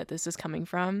movie that this is coming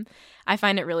from. I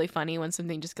find it really funny when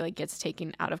something just like gets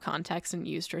taken out of context and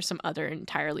used for some other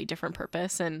entirely different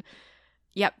purpose. And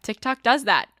yep, TikTok does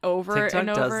that over and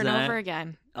over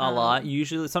again. A lot.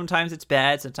 Usually, sometimes it's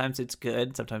bad, sometimes it's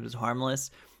good, sometimes it's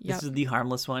harmless. Yep. This is the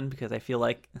harmless one, because I feel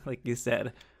like you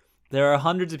said, there are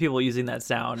hundreds of people using that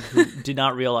sound who did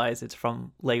not realize it's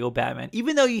from Lego Batman.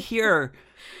 Even though you hear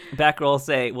Batgirl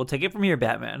say, "We'll take it from here,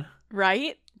 Batman."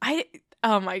 Right?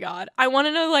 Oh my God. I want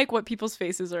to know like what people's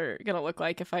faces are going to look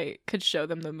like if I could show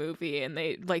them the movie and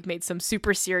they like made some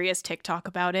super serious TikTok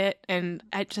about it. And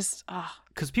I just,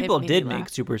 because people did make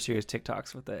super serious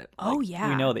TikToks with it. Oh, like, yeah.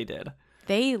 We know they did.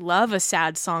 They love a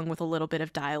sad song with a little bit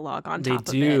of dialogue on top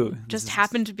of it. Just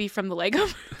happened to be from the Lego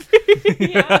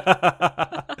movie.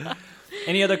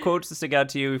 Any other quotes that stick out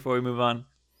to you before we move on?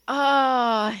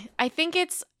 I think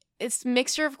it's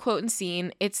mixture of quote and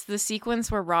scene. It's the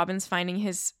sequence where Robin's finding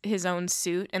his own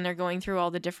suit and they're going through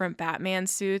all the different Batman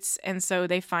suits, and so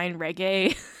they find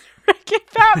reggae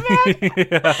Batman.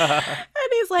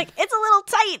 And he's like, "It's a little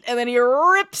tight," and then he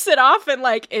rips it off and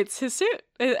like it's his suit.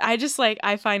 I just like,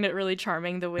 I find it really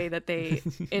charming the way that they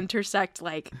intersect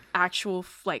like actual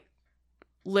like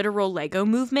literal Lego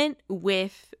movement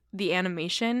with the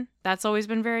animation. That's always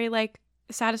been very like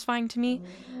satisfying to me.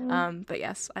 But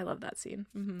yes, I love that scene.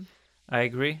 Mm-hmm. I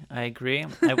agree. I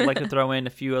would like to throw in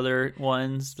a few other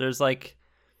ones. There's like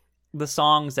the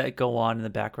songs that go on in the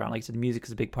background. Like you said, music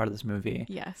is a big part of this movie.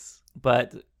 Yes.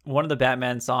 But one of the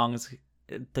Batman songs,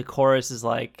 the chorus is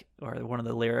like, or one of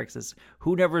the lyrics is,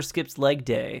 "Who never skips leg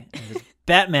day?" And it's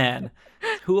Batman.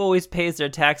 "Who always pays their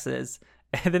taxes?"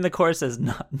 And then the chorus says,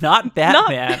 not Batman.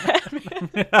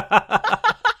 Not Batman.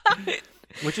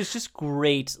 Which is just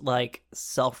great, like,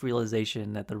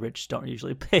 self-realization that the rich don't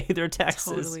usually pay their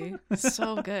taxes. Totally.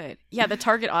 So good. Yeah, the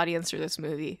target audience for this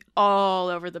movie, all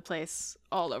over the place.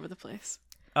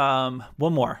 One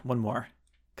more,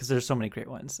 because there's so many great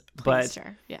ones. Please,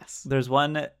 sure. Yes. There's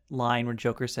one line where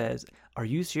Joker says, "Are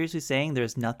you seriously saying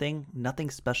there's nothing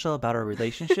special about our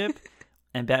relationship?"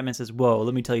 And Batman says, "Whoa,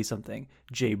 let me tell you something,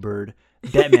 Jay-Bird.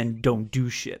 Batman don't do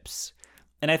ships."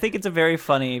 And I think it's a very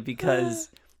funny because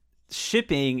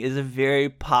shipping is a very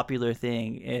popular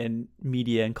thing in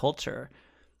media and culture.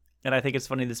 And I think it's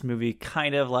funny this movie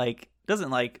kind of like doesn't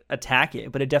like attack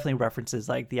it, but it definitely references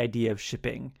like the idea of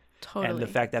shipping. Totally. And the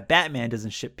fact that Batman doesn't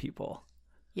ship people.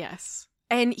 Yes.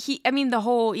 And the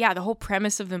whole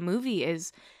premise of the movie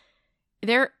is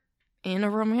they're in a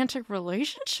romantic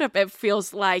relationship. It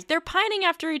feels like they're pining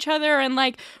after each other, and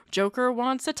like Joker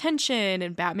wants attention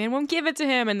and Batman won't give it to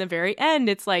him. And the very end,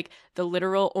 it's like the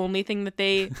literal only thing that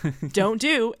they don't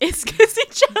do is kiss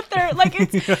each other. Like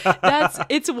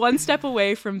it's one step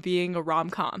away from being a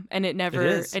rom-com, and it never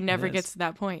gets to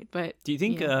that point. But do you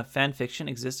think fan fiction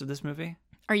exists of this movie?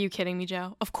 Are you kidding me,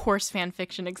 Joe? Of course fan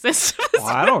fiction exists.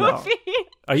 I don't know.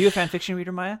 Are you a fan fiction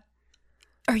reader, Maya?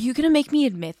 Are you going to make me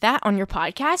admit that on your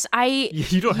podcast?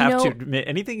 You don't have to admit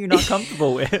anything you're not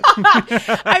comfortable with.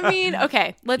 I mean,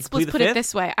 okay, let's put it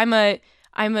this way. I'm a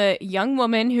young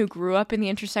woman who grew up in the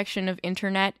intersection of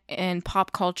internet and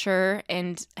pop culture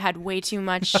and had way too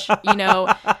much,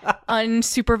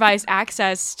 unsupervised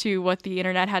access to what the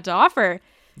internet had to offer.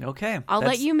 Okay. I'll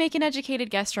let you make an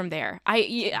educated guess from there.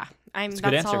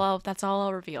 That's all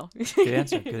I'll reveal. Good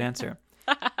answer.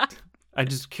 I'm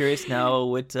just curious now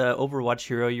what Overwatch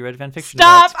hero you read fan fiction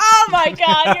Stop! about. Oh my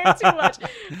God, you're too much.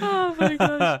 Oh my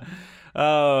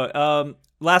gosh.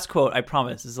 Last quote, I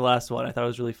promise. This is the last one. I thought it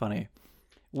was really funny.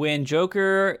 When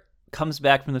Joker comes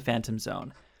back from the Phantom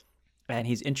Zone, and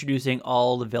he's introducing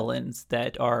all the villains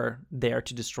that are there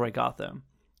to destroy Gotham.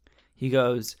 He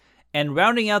goes, and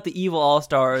rounding out the evil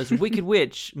all-stars, Wicked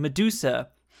Witch, Medusa,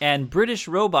 and British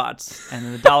robots. And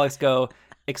then the Daleks go,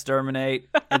 exterminate.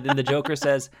 And then the Joker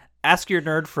says, ask your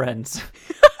nerd friends.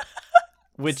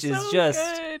 Which So is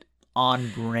just good. on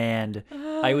brand.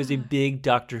 I was a big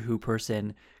Doctor Who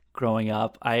person growing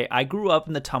up. I grew up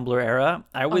in the Tumblr era.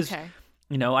 I was, Okay.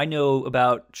 I know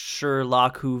about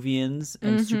Sherlock Whovians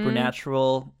and Mm-hmm.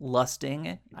 supernatural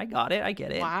lusting. I got it. I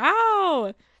get it.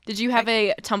 Wow. Did you have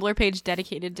a Tumblr page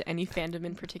dedicated to any fandom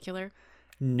in particular?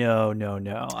 No.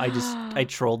 I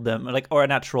trolled them, or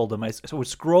not trolled them. I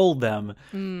scrolled them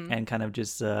Hmm. and kind of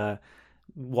just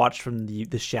watched from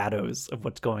the shadows of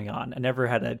what's going on. I never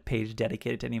had a page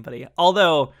dedicated to anybody.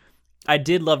 Although I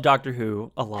did love Doctor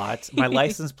Who a lot. My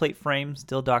license plate frame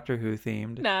still Doctor Who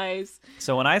themed. Nice.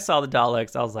 So when I saw the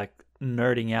Daleks, I was like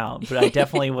nerding out. But I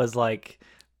definitely was like,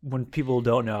 when people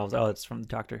don't know, I was it's from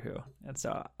Doctor Who. And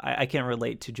so I can't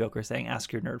relate to Joker saying,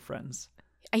 ask your nerd friends.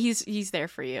 He's there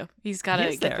for you. He's got He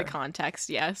to is get the there. context.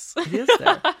 Yes. He is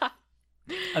there.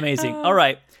 Amazing. All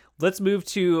right. Let's move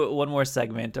to one more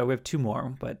segment. We have two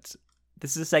more, but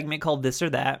this is a segment called This or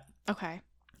That. Okay.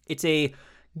 It's a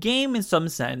game in some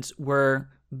sense where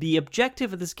the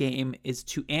objective of this game is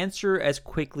to answer as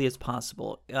quickly as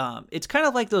possible. It's kind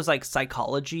of like those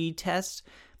psychology tests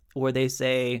where they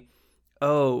say,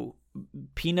 oh,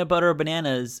 peanut butter or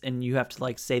bananas, and you have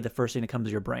to say the first thing that comes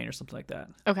to your brain or something like that.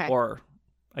 Okay. Or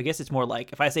I guess it's more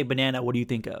like, if I say banana, what do you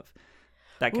think of?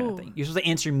 That kind of thing. You're supposed to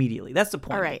answer immediately. That's the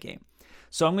point All of right. the game.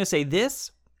 So I'm going to say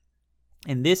this,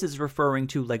 and this is referring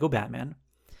to Lego Batman.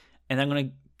 And I'm going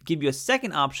to give you a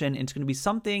second option, and it's going to be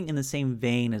something in the same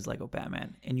vein as Lego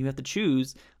Batman. And you have to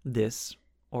choose this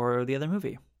or the other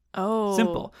movie. Oh.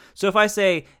 Simple. So if I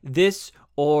say this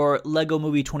or Lego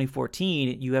Movie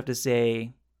 2014, you have to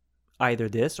say either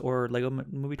this or Lego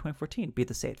Movie 2014. But you have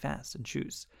to say it fast and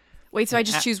choose. Wait, so I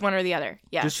just choose one or the other?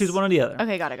 Yes. Just choose one or the other.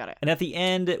 Okay, got it. And at the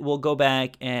end, we'll go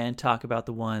back and talk about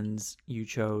the ones you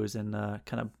chose and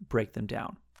kind of break them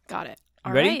down. Got it. You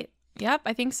All ready? right. Yep,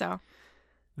 I think so.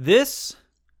 This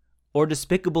or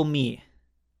Despicable Me?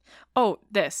 Oh,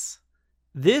 this.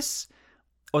 This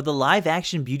or the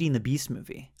live-action Beauty and the Beast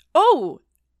movie? Oh,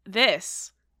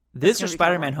 this. This or gonna be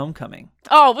Spider-Man kinda Homecoming?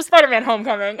 Oh, with Spider-Man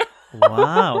Homecoming.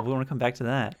 Wow, we want to come back to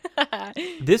that.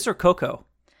 This or Coco?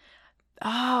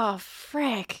 Oh,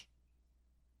 frick.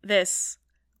 This.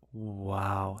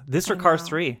 Wow. This or I Cars know.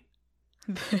 3?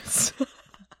 This.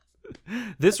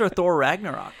 This or Thor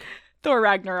Ragnarok? Thor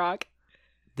Ragnarok.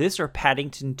 This or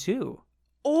Paddington 2?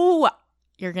 Oh,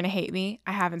 you're going to hate me.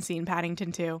 I haven't seen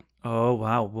Paddington 2. Oh,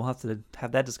 wow. We'll have to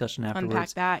have that discussion Unpack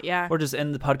afterwards. that, yeah. Or just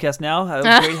end the podcast now. It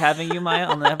was great having you, Maya,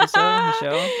 on the episode, on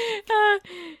the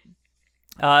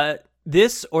show.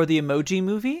 This or the Emoji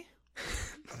Movie?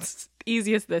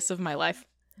 Easiest this of my life.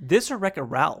 This or Wreck-It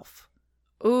Ralph?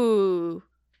 Ooh,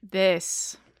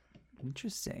 this.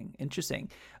 Interesting.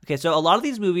 Okay, so a lot of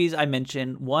these movies I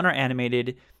mentioned, one are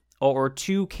animated, or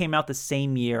two came out the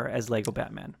same year as Lego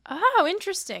Batman. Oh,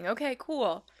 interesting. Okay,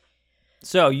 cool.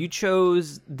 So you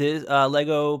chose this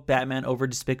Lego Batman over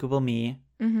Despicable Me.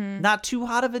 Mm-hmm. Not too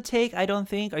hot of a take, I don't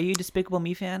think. Are you a Despicable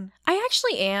Me fan? I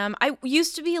actually am. I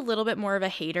used to be a little bit more of a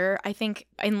hater. I think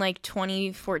in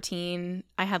 2014,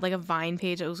 I had a Vine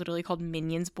page that was literally called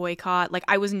Minions Boycott.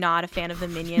 I was not a fan of the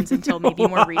Minions until maybe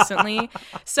more recently.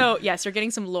 So yes, you're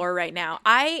getting some lore right now.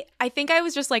 I think I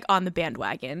was just on the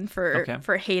bandwagon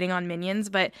for hating on Minions,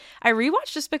 but I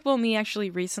rewatched Despicable Me actually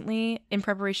recently in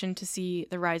preparation to see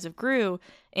The Rise of Gru,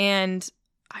 and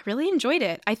I really enjoyed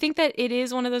it. I think that it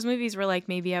is one of those movies where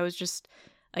maybe I was just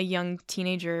a young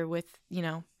teenager with,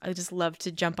 I just love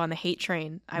to jump on the hate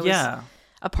train. I was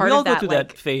a part we all of that, go through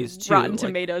that phase too. Rotten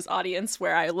Tomatoes audience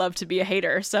where I love to be a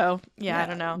hater. So yeah, I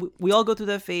don't know. We all go through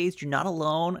that phase. You're not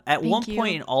alone. At one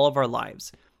point in all of our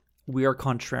lives, we are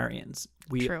contrarians.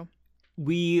 True.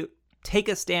 We take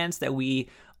a stance that we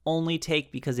only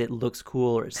take because it looks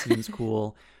cool or it seems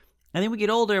cool. And then we get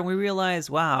older and we realize,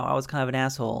 wow, I was kind of an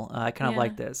asshole. I kind of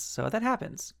like this. So that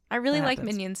happens. I really like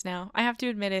Minions now. I have to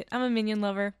admit it. I'm a Minion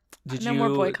lover. Did no you, more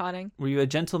boycotting. Were you a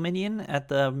gentle Minion at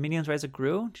the Minions Rise of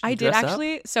Gru? I did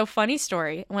actually. So funny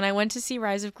story. When I went to see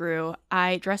Rise of Gru,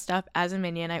 I dressed up as a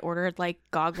Minion. I ordered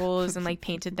goggles and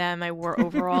painted them. I wore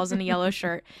overalls and a yellow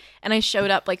shirt. And I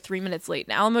showed up 3 minutes late.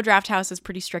 And Alamo Draft House is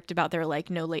pretty strict about their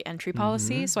no late entry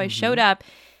policy. So I showed up.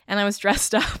 and I was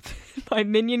dressed up in my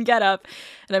Minion getup,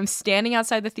 and I'm standing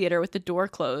outside the theater with the door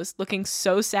closed, looking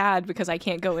so sad because I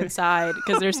can't go inside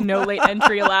because there's no late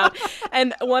entry allowed.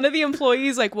 And one of the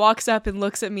employees like walks up and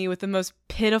looks at me with the most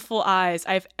pitiful eyes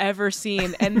I've ever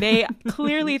seen, and they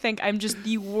clearly think I'm just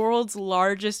the world's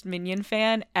largest Minion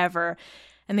fan ever.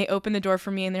 And they open the door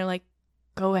for me and they're like,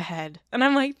 "Go ahead." And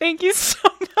I'm like, "Thank you so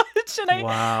much." And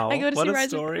I go to see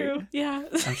Rise of Gru. Yeah.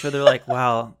 I'm sure they're like,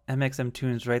 wow,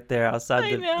 mxmtoon's right there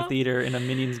outside the theater in a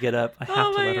Minions getup. I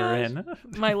have to let her in.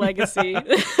 My legacy.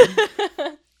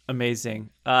 Amazing.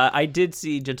 I did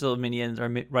see Gentle Minions or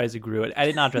Rise of Gru. I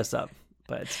did not dress up,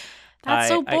 but that's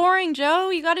so boring, Joe.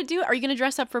 You got to do it. Are you going to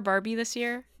dress up for Barbie this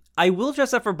year? I will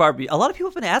dress up for Barbie. A lot of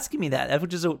people have been asking me that,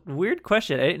 which is a weird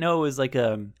question. I didn't know it was like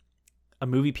a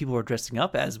movie people were dressing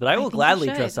up as, but I will gladly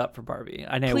dress up for Barbie.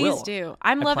 I know. Please do.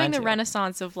 I'm loving the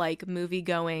renaissance of like movie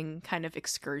going kind of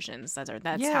excursions that's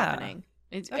happening.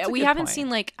 We haven't seen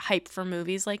like hype for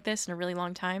movies like this in a really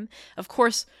long time. Of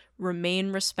course,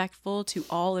 remain respectful to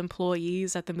all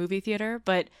employees at the movie theater,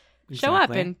 but show up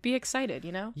and be excited,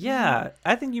 you know? Yeah,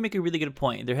 I think you make a really good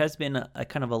point. There has been a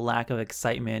kind of a lack of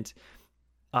excitement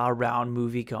around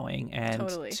movie going,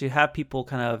 and to have people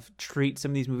kind of treat some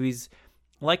of these movies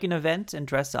like an event and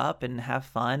dress up and have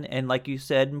fun. And like you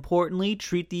said, importantly,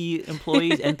 treat the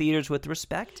employees and theaters with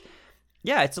respect.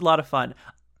 Yeah, it's a lot of fun.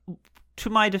 To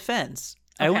my defense,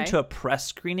 I went to a press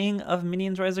screening of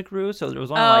Minions Rise of Gru, so there was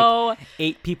only like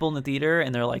 8 people in the theater,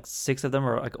 and there are like 6 of them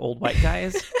are like old white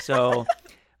guys. So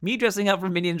me dressing up for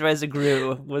Minions Rise of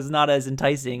Gru was not as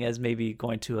enticing as maybe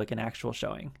going to like an actual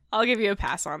showing. I'll give you a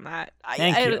pass on that.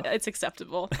 Thank you. It's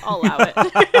acceptable. I'll allow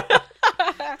it.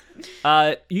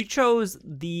 You chose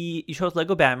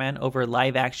Lego Batman over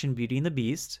live action Beauty and the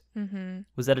Beast. Mm-hmm.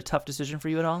 Was that a tough decision for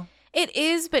you at all? It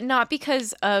is, but not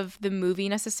because of the movie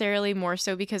necessarily, more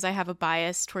so because I have a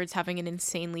bias towards having an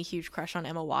insanely huge crush on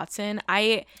Emma Watson.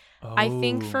 I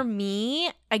think for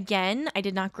me, again, I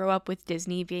did not grow up with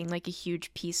Disney being like a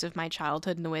huge piece of my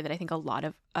childhood in the way that I think a lot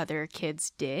of other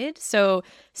kids did. So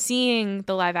seeing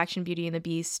the live action Beauty and the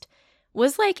Beast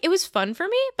was like, it was fun for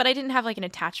me, but I didn't have like an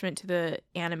attachment to the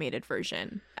animated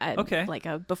version like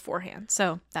a beforehand.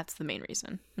 So that's the main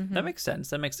reason. Mm-hmm. That makes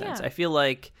sense. Yeah. I feel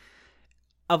like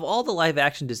of all the live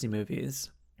action Disney movies,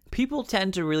 people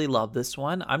tend to really love this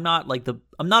one. I'm not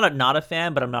a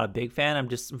fan, but I'm not a big fan. I'm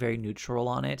just very neutral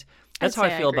on it. That's how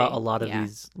I feel about a lot of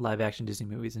these live action Disney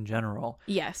movies in general.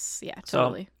 Yes. Yeah,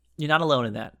 totally. So you're not alone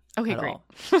in that. Okay, great.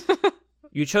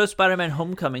 You chose Spider-Man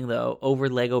Homecoming though over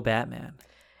Lego Batman.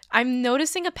 I'm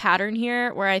noticing a pattern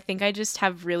here where I think I just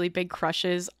have really big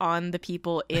crushes on the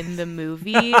people in the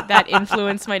movie that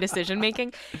influence my decision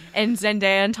making. And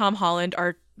Zendaya and Tom Holland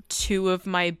are 2 of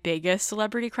my biggest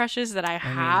celebrity crushes that I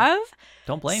have.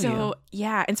 Don't blame you.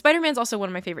 Yeah, and Spider-Man's also one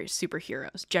of my favorite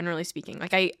superheroes, generally speaking.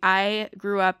 Like I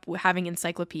grew up having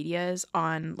encyclopedias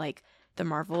on like the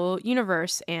Marvel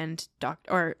universe and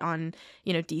on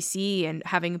DC, and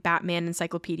having Batman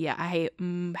encyclopedia. I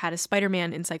had a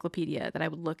Spider-Man encyclopedia that I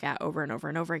would look at over and over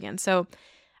and over again. So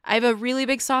I have a really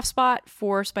big soft spot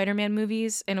for Spider-Man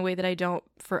movies in a way that I don't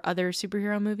for other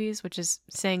superhero movies, which is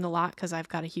saying a lot because I've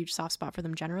got a huge soft spot for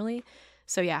them generally.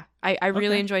 So yeah, I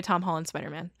really enjoy Tom Holland's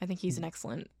Spider-Man. I think he's an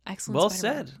excellent well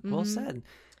Spider-Man. Said. Well said.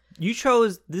 You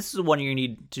chose, this is one you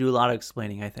need to do a lot of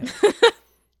explaining, I think.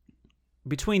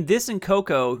 Between this and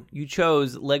Coco, you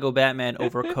chose Lego Batman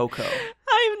over Coco.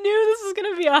 I knew this was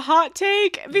going to be a hot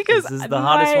take because this is the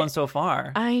hottest one so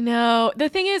far. I know. The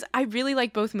thing is, I really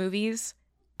like both movies.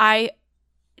 I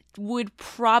would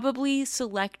probably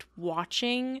select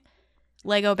watching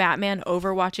Lego Batman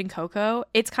over watching Coco.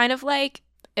 It's kind of like,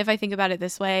 if I think about it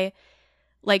this way,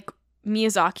 like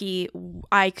Miyazaki,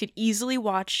 I could easily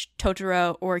watch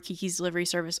Totoro or Kiki's Delivery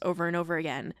Service over and over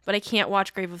again, but I can't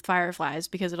watch Grave of Fireflies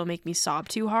because it'll make me sob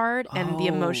too hard, and the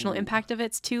emotional impact of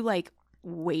it's too like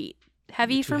weight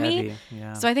heavy for me.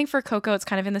 Yeah. So I think for Coco, it's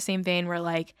kind of in the same vein where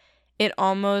like it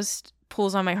almost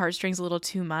pulls on my heartstrings a little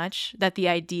too much, that the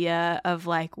idea of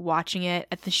like watching it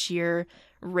at the sheer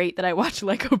rate that I watch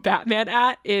Lego Batman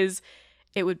at is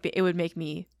it would make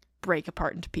me break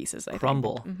apart into pieces. I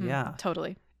crumble. think. Mm-hmm. Yeah,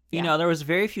 totally. You know, there was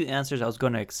very few answers I was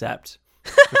going to accept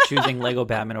for choosing Lego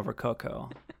Batman over Coco.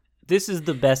 This is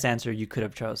the best answer you could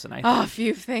have chosen, I think. Oh,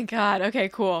 phew, thank God. Okay,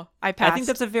 cool. I passed. I think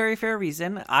that's a very fair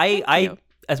reason. I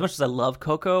as much as I love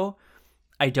Coco,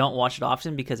 I don't watch it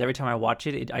often because every time I watch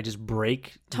it, I just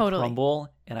break and crumble,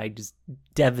 and I just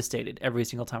devastated every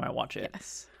single time I watch it.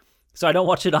 Yes. So I don't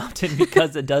watch it often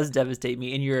because it does devastate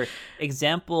me. And your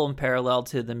example and parallel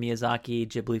to the Miyazaki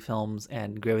Ghibli films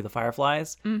and Grave of the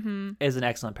Fireflies is an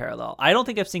excellent parallel. I don't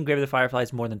think I've seen Grave of the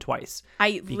Fireflies more than twice.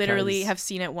 I literally have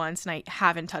seen it once and I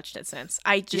haven't touched it since.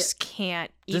 I just can't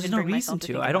even There's no bring reason myself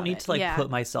to. I don't need to put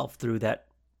myself through that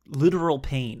literal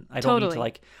pain. I don't need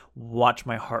to watch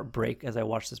my heart break as I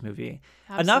watch this movie.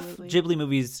 Absolutely. Enough Ghibli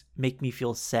movies make me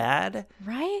feel sad.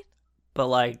 Right?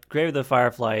 But Grave of the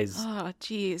Fireflies. Oh,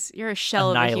 geez. You're a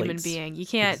shell of a human being. You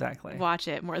can't watch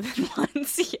it more than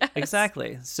once. Yes.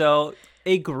 Exactly. So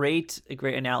a great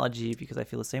analogy because I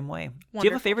feel the same way. Wonderful. Do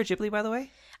you have a favorite Ghibli, by the way?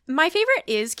 My favorite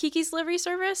is Kiki's Delivery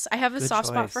Service. I have a soft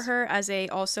spot choice for her as a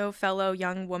also fellow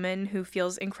young woman who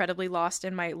feels incredibly lost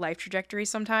in my life trajectory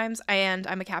sometimes. And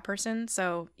I'm a cat person,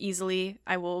 so easily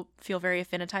I will feel very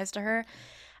affinitized to her.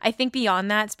 I think beyond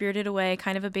that, Spirited Away,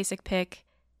 kind of a basic pick.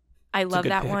 I love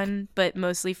that one, but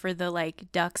mostly for the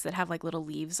ducks that have little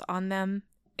leaves on them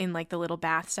in the little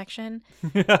bath section.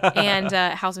 And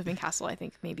House of Castle, I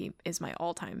think maybe is my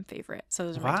all-time favorite. So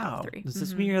those are my top 3. Does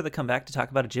this mean you're going to come back to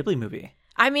talk about a Ghibli movie?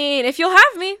 I mean, if you'll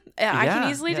have me, I can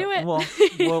easily do it. Well,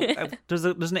 there's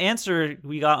an answer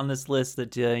we got on this list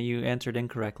that you answered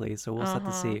incorrectly, so we'll have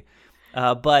to see.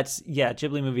 But yeah,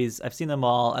 Ghibli movies, I've seen them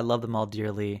all. I love them all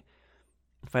dearly.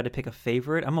 If I had to pick a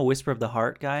favorite, I'm a Whisper of the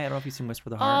Heart guy. I don't know if you've seen Whisper of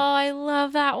the Heart. Oh, I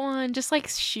love that one. Just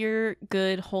sheer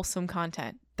good, wholesome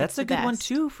content. That's a good one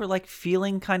too for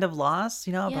feeling kind of lost,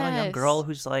 about a young girl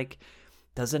who's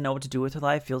doesn't know what to do with her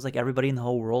life, feels like everybody in the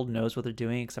whole world knows what they're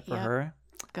doing except for her.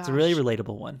 Gosh. It's a really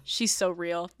relatable one. She's so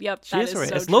real. Yep, she is real.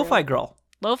 So it's true. Lo-Fi Girl.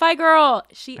 Lo-Fi Girl.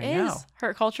 She I is. know.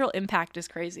 Her cultural impact is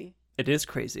crazy. It is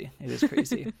crazy.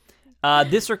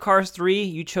 This or Cars 3,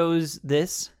 you chose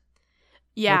this.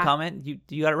 Yeah. No comment.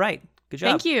 You got it right. Good job.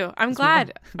 Thank you. I'm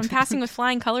glad. I'm passing with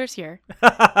flying colors here.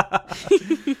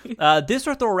 This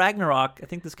or Thor Ragnarok. I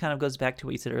think this kind of goes back to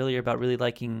what you said earlier about really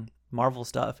liking Marvel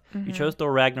stuff. You chose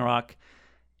Thor Ragnarok.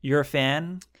 You're a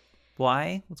fan.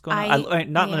 Why? What's going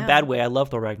on? Not in a bad way. I love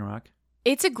Thor Ragnarok.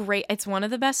 It's one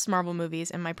of the best Marvel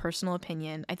movies in my personal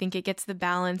opinion. I think it gets the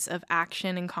balance of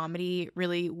action and comedy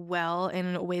really well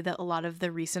in a way that a lot of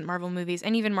the recent Marvel movies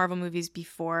and even Marvel movies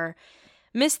before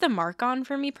missed the mark on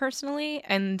for me personally.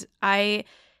 And I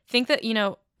think that,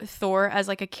 Thor as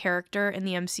a character in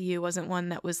the MCU wasn't one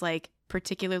that was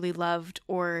particularly loved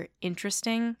or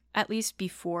interesting, at least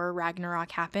before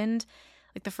Ragnarok happened.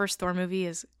 The first Thor movie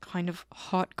is kind of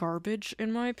hot garbage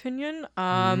in my opinion.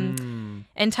 And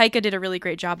Taika did a really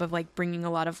great job of bringing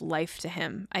a lot of life to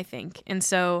him, I think. And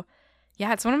so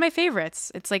yeah, it's one of my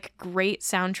favorites. It's great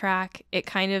soundtrack.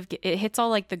 It hits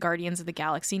all the Guardians of the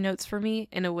Galaxy notes for me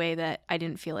in a way that I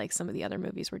didn't feel like some of the other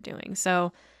movies were doing.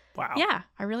 So wow. Yeah,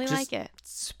 I really like it.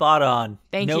 Spot on.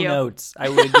 Thank you. No notes. I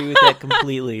would agree with that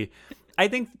completely. I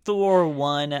think Thor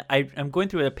 1, I'm going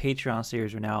through a Patreon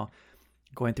series right now,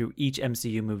 going through each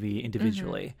MCU movie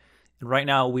individually. And right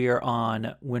now we are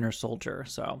on Winter Soldier.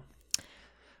 So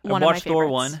I watched Thor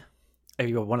 1.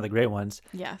 One of the great ones.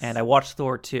 Yes. And I watched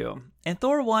Thor 2. And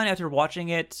Thor 1, after watching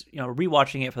it,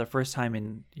 rewatching it for the first time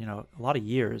in, a lot of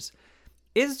years,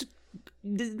 is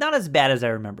not as bad as I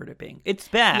remembered it being. It's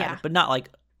bad, but not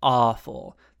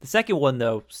awful. The second one,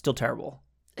 though, still terrible.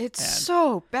 It's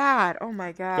so bad. Oh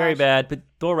my gosh. Very bad. But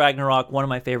Thor Ragnarok, one of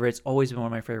my favorites, always been one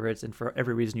of my favorites, and for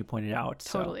every reason you pointed out.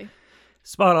 Totally.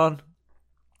 So, spot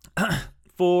on.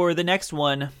 For the next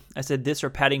one, I said this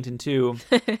or Paddington 2.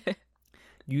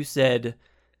 You said,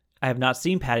 I have not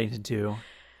seen Paddington 2.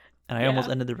 And I almost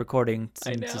ended the recording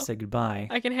to say goodbye.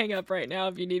 I can hang up right now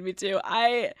if you need me to.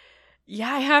 I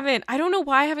haven't. I don't know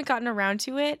why I haven't gotten around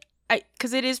to it.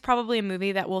 Because it is probably a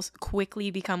movie that will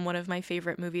quickly become one of my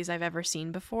favorite movies I've ever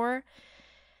seen before.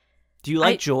 Do you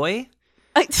like joy?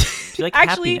 Do you like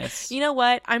actually, happiness? You know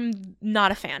what? I'm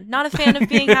not a fan. Not a fan of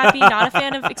being happy. Not a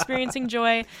fan of experiencing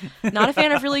joy. Not a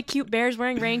fan of really cute bears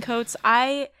wearing raincoats.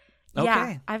 I've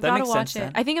got to watch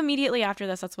it. I think immediately after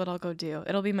this, that's what I'll go do.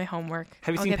 It'll be my homework.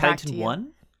 Have you seen Paddington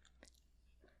 1?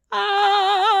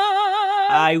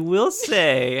 I will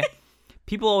say,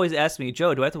 people always ask me,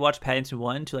 Joe, do I have to watch Paddington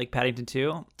 1 to like Paddington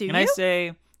 2? And I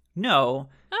say, no.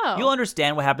 Oh. You'll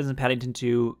understand what happens in Paddington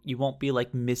 2. You won't be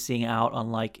like missing out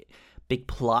on like big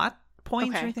plot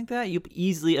points or anything like that. You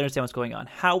easily understand what's going on.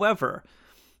 However,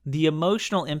 the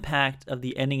emotional impact of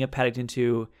the ending of Paddington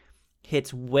 2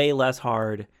 hits way less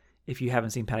hard if you haven't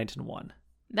seen Paddington 1.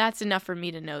 That's enough for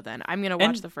me to know then. I'm going to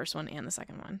watch the first one and the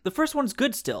second one. The first one's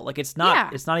good still. Like it's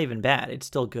not even bad. It's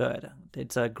still good.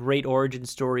 It's a great origin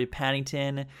story of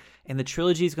Paddington, and the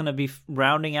trilogy is going to be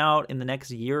rounding out in the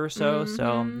next year or so. Mm-hmm.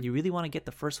 So you really want to get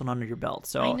the first one under your belt.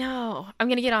 So I know. I'm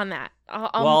going to get on that.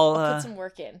 I'll put some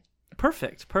work in.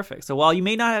 Perfect. So while you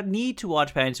may not need to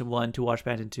watch Paddington 1 to watch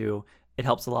Paddington 2, it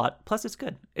helps a lot. Plus, it's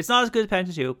good. It's not as good as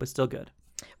Paddington 2, but still good.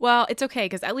 Well, it's okay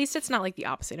because at least it's not like the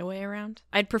opposite way around.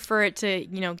 I'd prefer it to,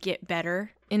 get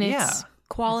better in its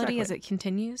quality as it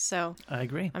continues. So I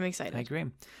agree. I'm excited. I agree.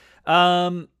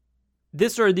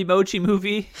 This or the Emoji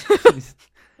Movie.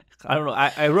 I don't know.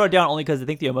 I wrote it down only because I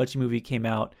think the Emoji Movie came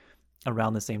out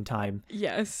around the same time.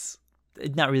 Yes.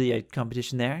 Not really a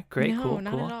competition there. Great, no, cool.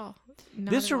 Not at all.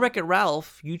 This or Wreck-It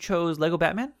Ralph, you chose Lego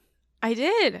Batman? I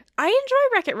did. I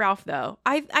enjoy Wreck-It Ralph, though.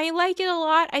 I like it a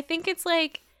lot. I think it's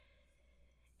like,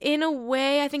 in a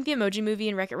way, I think the Emoji Movie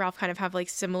and Wreck-It Ralph kind of have like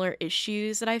similar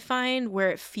issues that I find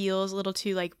where it feels a little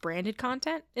too like branded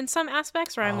content in some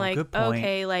aspects where I'm like,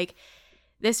 okay, like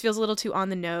this feels a little too on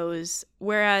the nose.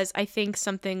 Whereas I think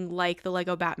something like the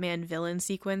Lego Batman villain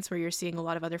sequence where you're seeing a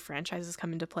lot of other franchises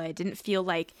come into play didn't feel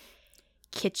like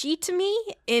kitschy to me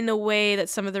in a way that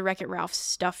some of the Wreck-It Ralph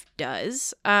stuff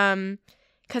does.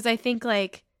 Because I think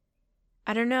like,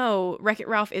 I don't know, Wreck-It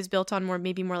Ralph is built on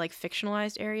maybe more like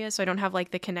fictionalized areas, so I don't have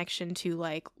like the connection to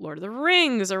like Lord of the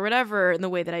Rings or whatever in the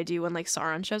way that I do when like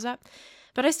Sauron shows up.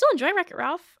 But I still enjoy Wreck-It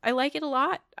Ralph. I like it a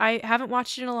lot. I haven't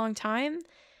watched it in a long time.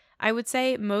 I would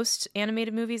say most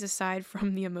animated movies, aside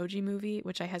from the Emoji Movie,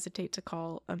 which I hesitate to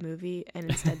call a movie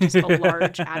and instead just a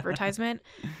large advertisement,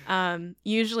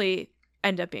 usually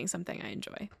end up being something I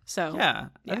enjoy. So yeah,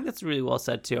 I think that's really well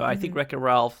said too. I think Wreck-It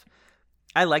Ralph,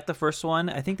 I like the first one.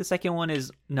 I think the second one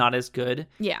is not as good.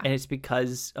 Yeah. And it's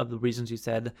because of the reasons you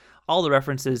said. All the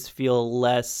references feel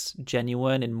less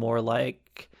genuine and more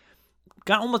like,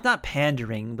 almost not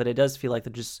pandering, but it does feel like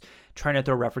they're just trying to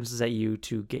throw references at you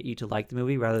to get you to like the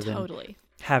movie rather than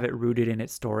have it rooted in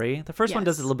its story. The first one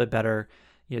does it a little bit better.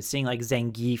 Seeing like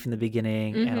Zangief in the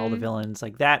beginning and all the villains,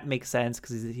 like that makes sense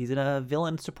because he's in a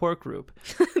villain support group.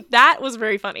 That was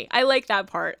very funny. I like that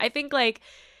part. I think like,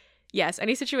 yes,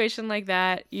 any situation like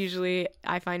that, usually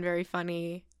I find very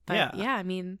funny. But yeah, I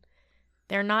mean,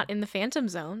 they're not in the Phantom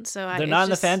Zone. So they're not in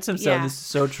the Phantom Zone. Yeah. This is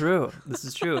so true. This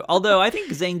is true. Although I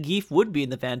think Zangief would be in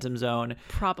the Phantom Zone.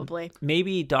 Probably.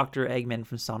 Maybe Dr. Eggman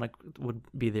from Sonic would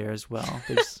be there as well.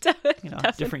 There's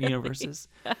different universes.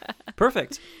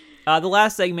 Perfect. The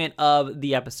last segment of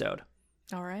the episode.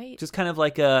 All right. Just kind of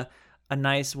like a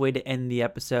nice way to end the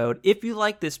episode. If you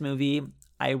like this movie,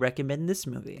 I recommend this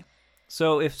movie.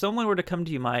 So if someone were to come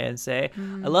to you, Maya, and say,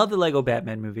 I love the Lego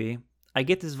Batman movie. I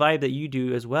get this vibe that you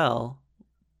do as well.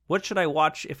 What should I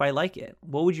watch if I like it?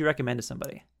 What would you recommend to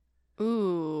somebody?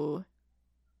 Ooh.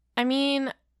 I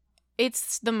mean,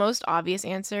 it's the most obvious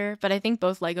answer, but I think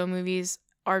both Lego movies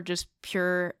are just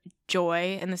pure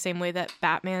joy in the same way that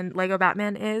Lego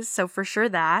Batman is. So for sure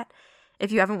that,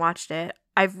 if you haven't watched it,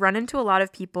 I've run into a lot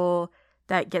of people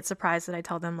that get surprised that I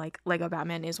tell them like Lego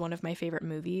Batman is one of my favorite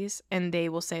movies, and they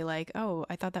will say like, oh,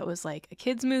 I thought that was like a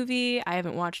kid's movie. I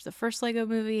haven't watched the first Lego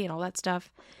movie and all that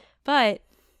stuff. But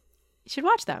you should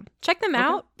watch them. Check them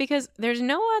out because there's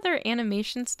no other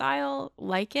animation style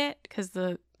like it because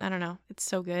I don't know, it's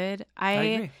so good. I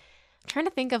agree. I'm trying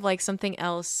to think of like something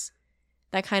else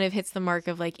that kind of hits the mark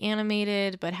of like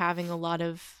animated but having a lot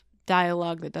of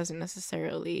dialogue that doesn't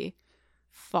necessarily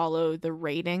follow the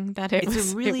rating that it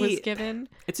was given.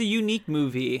 It's a unique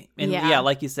movie. And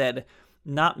like you said,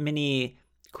 not many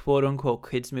quote unquote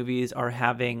kids movies are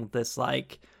having this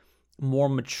like more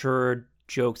mature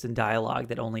jokes and dialogue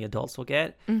that only adults will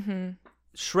get.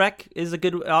 Shrek is a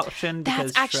good option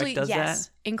because Shrek does that.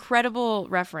 Incredible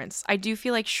reference. I do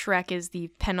feel like Shrek is the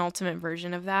penultimate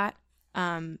version of that.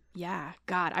 God,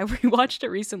 I rewatched it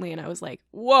recently and I was like,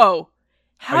 whoa,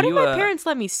 how did my parents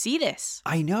let me see this?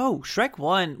 I know. Shrek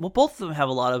 1, well, both of them have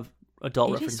a lot of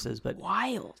adult references, but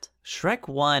wild. Shrek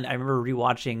 1, I remember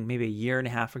rewatching maybe a year and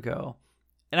a half ago.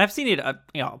 And I've seen it a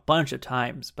bunch of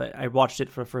times, but I watched it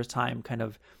for the first time kind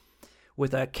of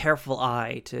with a careful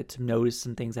eye to notice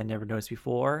some things I never noticed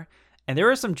before. And there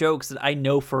are some jokes that I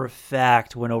know for a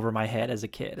fact went over my head as a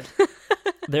kid.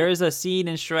 There is a scene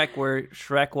in Shrek where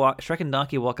Shrek and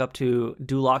Donkey walk up to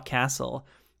Duloc Castle,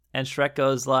 and Shrek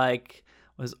goes like,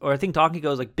 or I think Donkey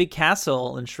goes like, big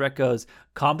castle, and Shrek goes,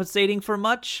 compensating for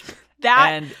much?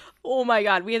 Oh my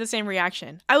God, we had the same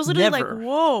reaction. I was literally like,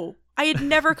 whoa, I had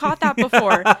never caught that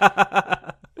before.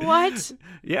 What?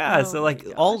 Yeah, so like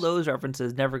all those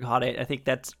references, never caught it. I think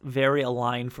that's very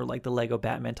aligned for like the Lego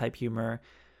Batman type humor.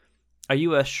 Are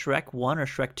you a Shrek 1 or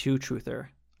Shrek 2 truther?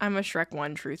 I'm a Shrek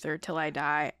 1 truther till I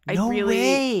die. No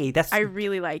way! I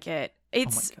really like it.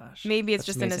 It's oh my gosh. Maybe it's That's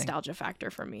just amazing. a nostalgia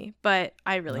factor for me, but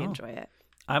I really enjoy it.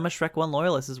 I'm a Shrek 1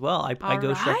 loyalist as well. I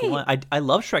go Shrek 1. I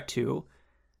love Shrek 2,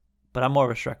 but I'm more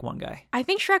of a Shrek 1 guy. I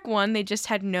think Shrek 1, they just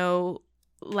had no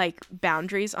like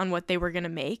boundaries on what they were going to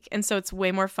make. And so it's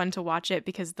way more fun to watch it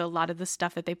because a lot of the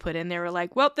stuff that they put in, they were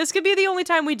like, well, this could be the only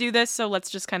time we do this. So let's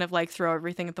just kind of like throw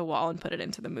everything at the wall and put it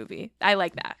into the movie. I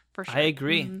like that for sure. I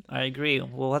agree. I agree.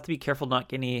 We'll have to be careful not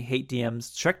getting any hate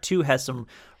DMs. Shrek 2 has some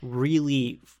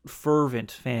really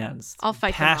fervent fans. I'll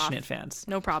fight passionate them off. fans.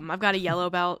 No problem. I've got a yellow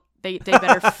belt. They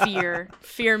better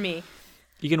fear me.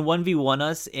 You can 1v1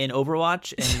 us in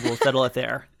Overwatch and we'll settle it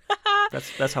there.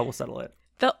 That's how we'll settle it.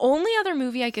 The only other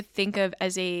movie I could think of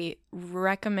as a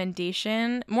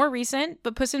recommendation, more recent,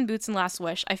 but Puss in Boots and Last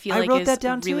Wish, I feel like wrote is that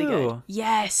down really too. good.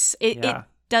 Yes, it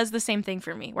does the same thing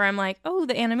for me, where I'm like, oh,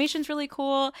 the animation's really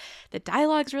cool, the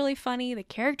dialogue's really funny, the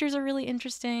characters are really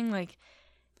interesting. Like,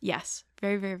 yes,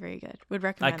 very, very, very good. Would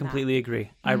recommend. I completely agree.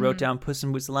 I wrote down Puss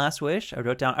in Boots and Last Wish. I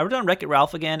wrote down Wreck-It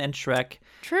Ralph again and Shrek.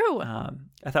 True.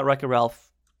 I thought Wreck-It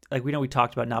Ralph, like we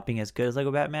talked about not being as good as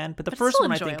Lego Batman, but the first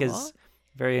one enjoyable. I think is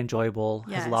very enjoyable.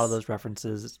 Yes. Has a lot of those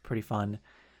references. It's pretty fun.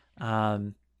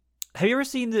 Have you ever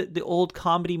seen the old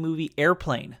comedy movie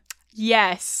Airplane?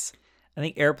 Yes. I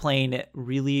think Airplane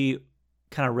really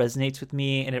kind of resonates with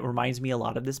me, and it reminds me a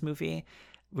lot of this movie,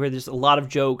 where there's a lot of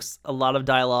jokes, a lot of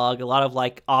dialogue, a lot of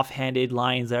like offhanded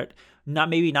lines that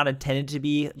not intended to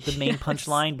be the main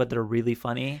punchline, but they're really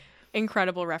funny.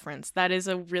 Incredible reference. That is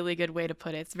a really good way to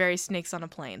put it. It's very Snakes on a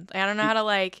Plane. I don't know how to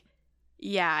like.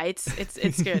 Yeah, it's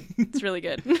good. It's really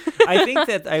good. I think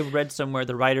that I read somewhere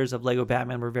the writers of Lego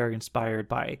Batman were very inspired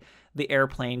by the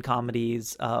Airplane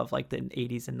comedies of like the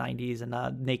 80s and 90s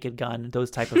and Naked Gun,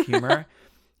 those type of humor.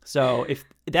 So if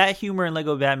that humor in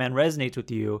Lego Batman resonates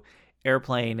with you,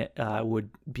 Airplane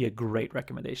would be a great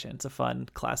recommendation. It's a fun,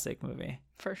 classic movie.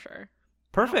 For sure.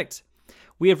 Perfect.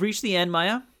 We have reached the end,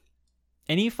 Maya.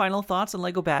 Any final thoughts on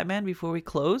Lego Batman before we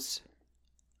close?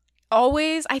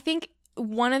 Always, I think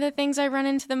one of the things I run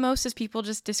into the most is people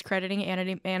just discrediting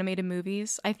animated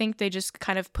movies. I think they just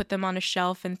kind of put them on a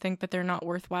shelf and think that they're not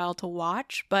worthwhile to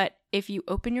watch. But if you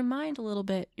open your mind a little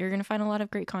bit, you're going to find a lot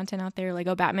of great content out there.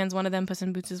 Lego Batman's one of them. Puss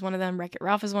in Boots is one of them. Wreck-It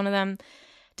Ralph is one of them.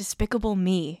 Despicable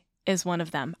Me is one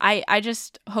of them. I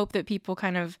just hope that people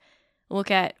kind of look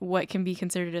at what can be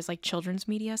considered as like children's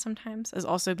media sometimes as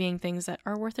also being things that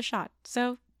are worth a shot.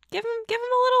 So give them a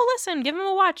little listen. Give them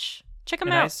a watch. Check them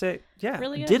out. I say, yeah,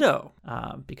 really ditto,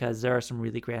 because there are some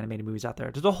really great animated movies out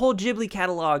there. There's a whole Ghibli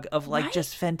catalog of like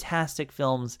just fantastic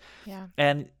films. Yeah.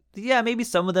 And yeah, maybe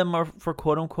some of them are for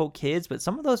quote unquote kids, but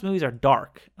some of those movies are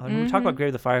dark. I mean, we talk about Grave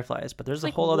of the Fireflies, but there's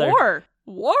a whole other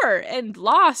war and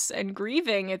loss and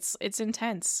grieving. It's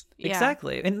intense. Yeah.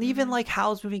 Exactly. And even like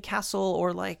Howl's Moving Castle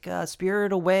or like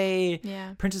Spirited Away,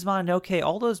 Princess Mononoke,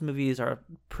 all those movies are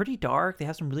pretty dark. They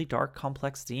have some really dark,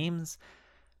 complex themes.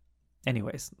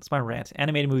 Anyways, that's my rant.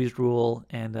 Animated movies rule,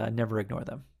 and never ignore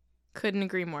them. Couldn't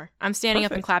agree more. I'm standing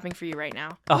up and clapping for you right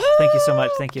now. Oh, thank you so much.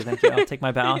 Thank you. I'll take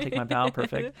my bow.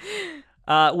 Perfect.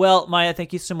 Well, Maya,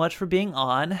 thank you so much for being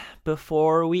on.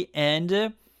 Before we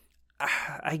end,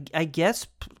 I guess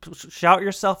shout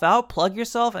yourself out, plug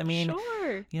yourself. I mean,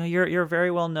 sure. You know, you're a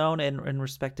very well known and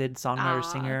respected songwriter,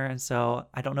 singer, and so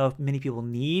I don't know if many people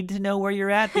need to know where you're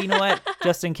at, but you know what?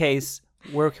 Just in case,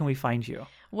 where can we find you?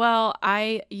 Well,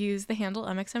 I use the handle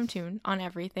mxmtoon on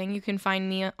everything. You can find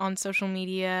me on social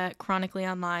media, chronically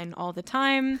online all the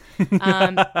time.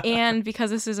 And because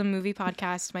this is a movie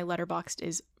podcast, my letterboxd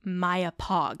is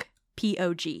MayaPog,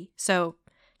 P-O-G. So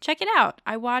check it out.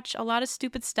 I watch a lot of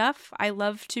stupid stuff. I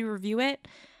love to review it.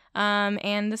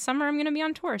 And this summer I'm going to be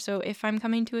on tour. So if I'm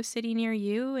coming to a city near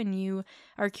you and you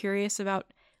are curious about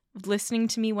listening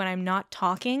to me when I'm not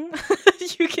talking,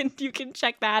 you can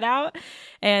check that out.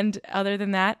 And other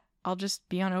than that, I'll just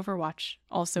be on Overwatch.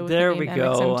 Also, with there the we name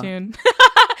go. mxmtoon.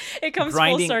 It comes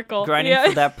grinding, full circle. Grinding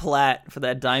for that plat, for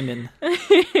that diamond.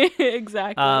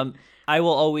 Exactly. I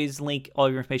will always link all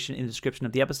your information in the description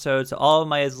of the episode. So all of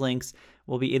Maya's links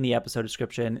will be in the episode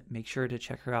description. Make sure to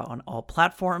check her out on all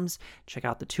platforms. Check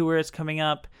out the tour that's coming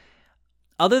up.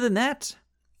 Other than that,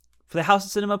 for the House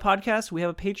of Cinema podcast, we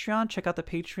have a Patreon. Check out the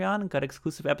Patreon. We've got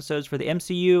exclusive episodes for the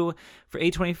MCU, for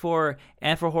A24,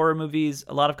 and for horror movies.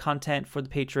 A lot of content for the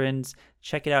patrons.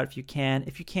 Check it out if you can.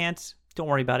 If you can't, don't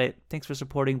worry about it. Thanks for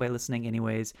supporting by listening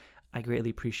anyways. I greatly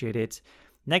appreciate it.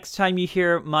 Next time you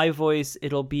hear my voice,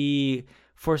 it'll be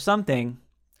for something.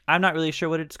 I'm not really sure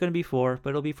what it's going to be for,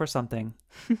 but it'll be for something.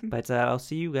 But I'll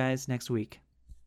see you guys next week.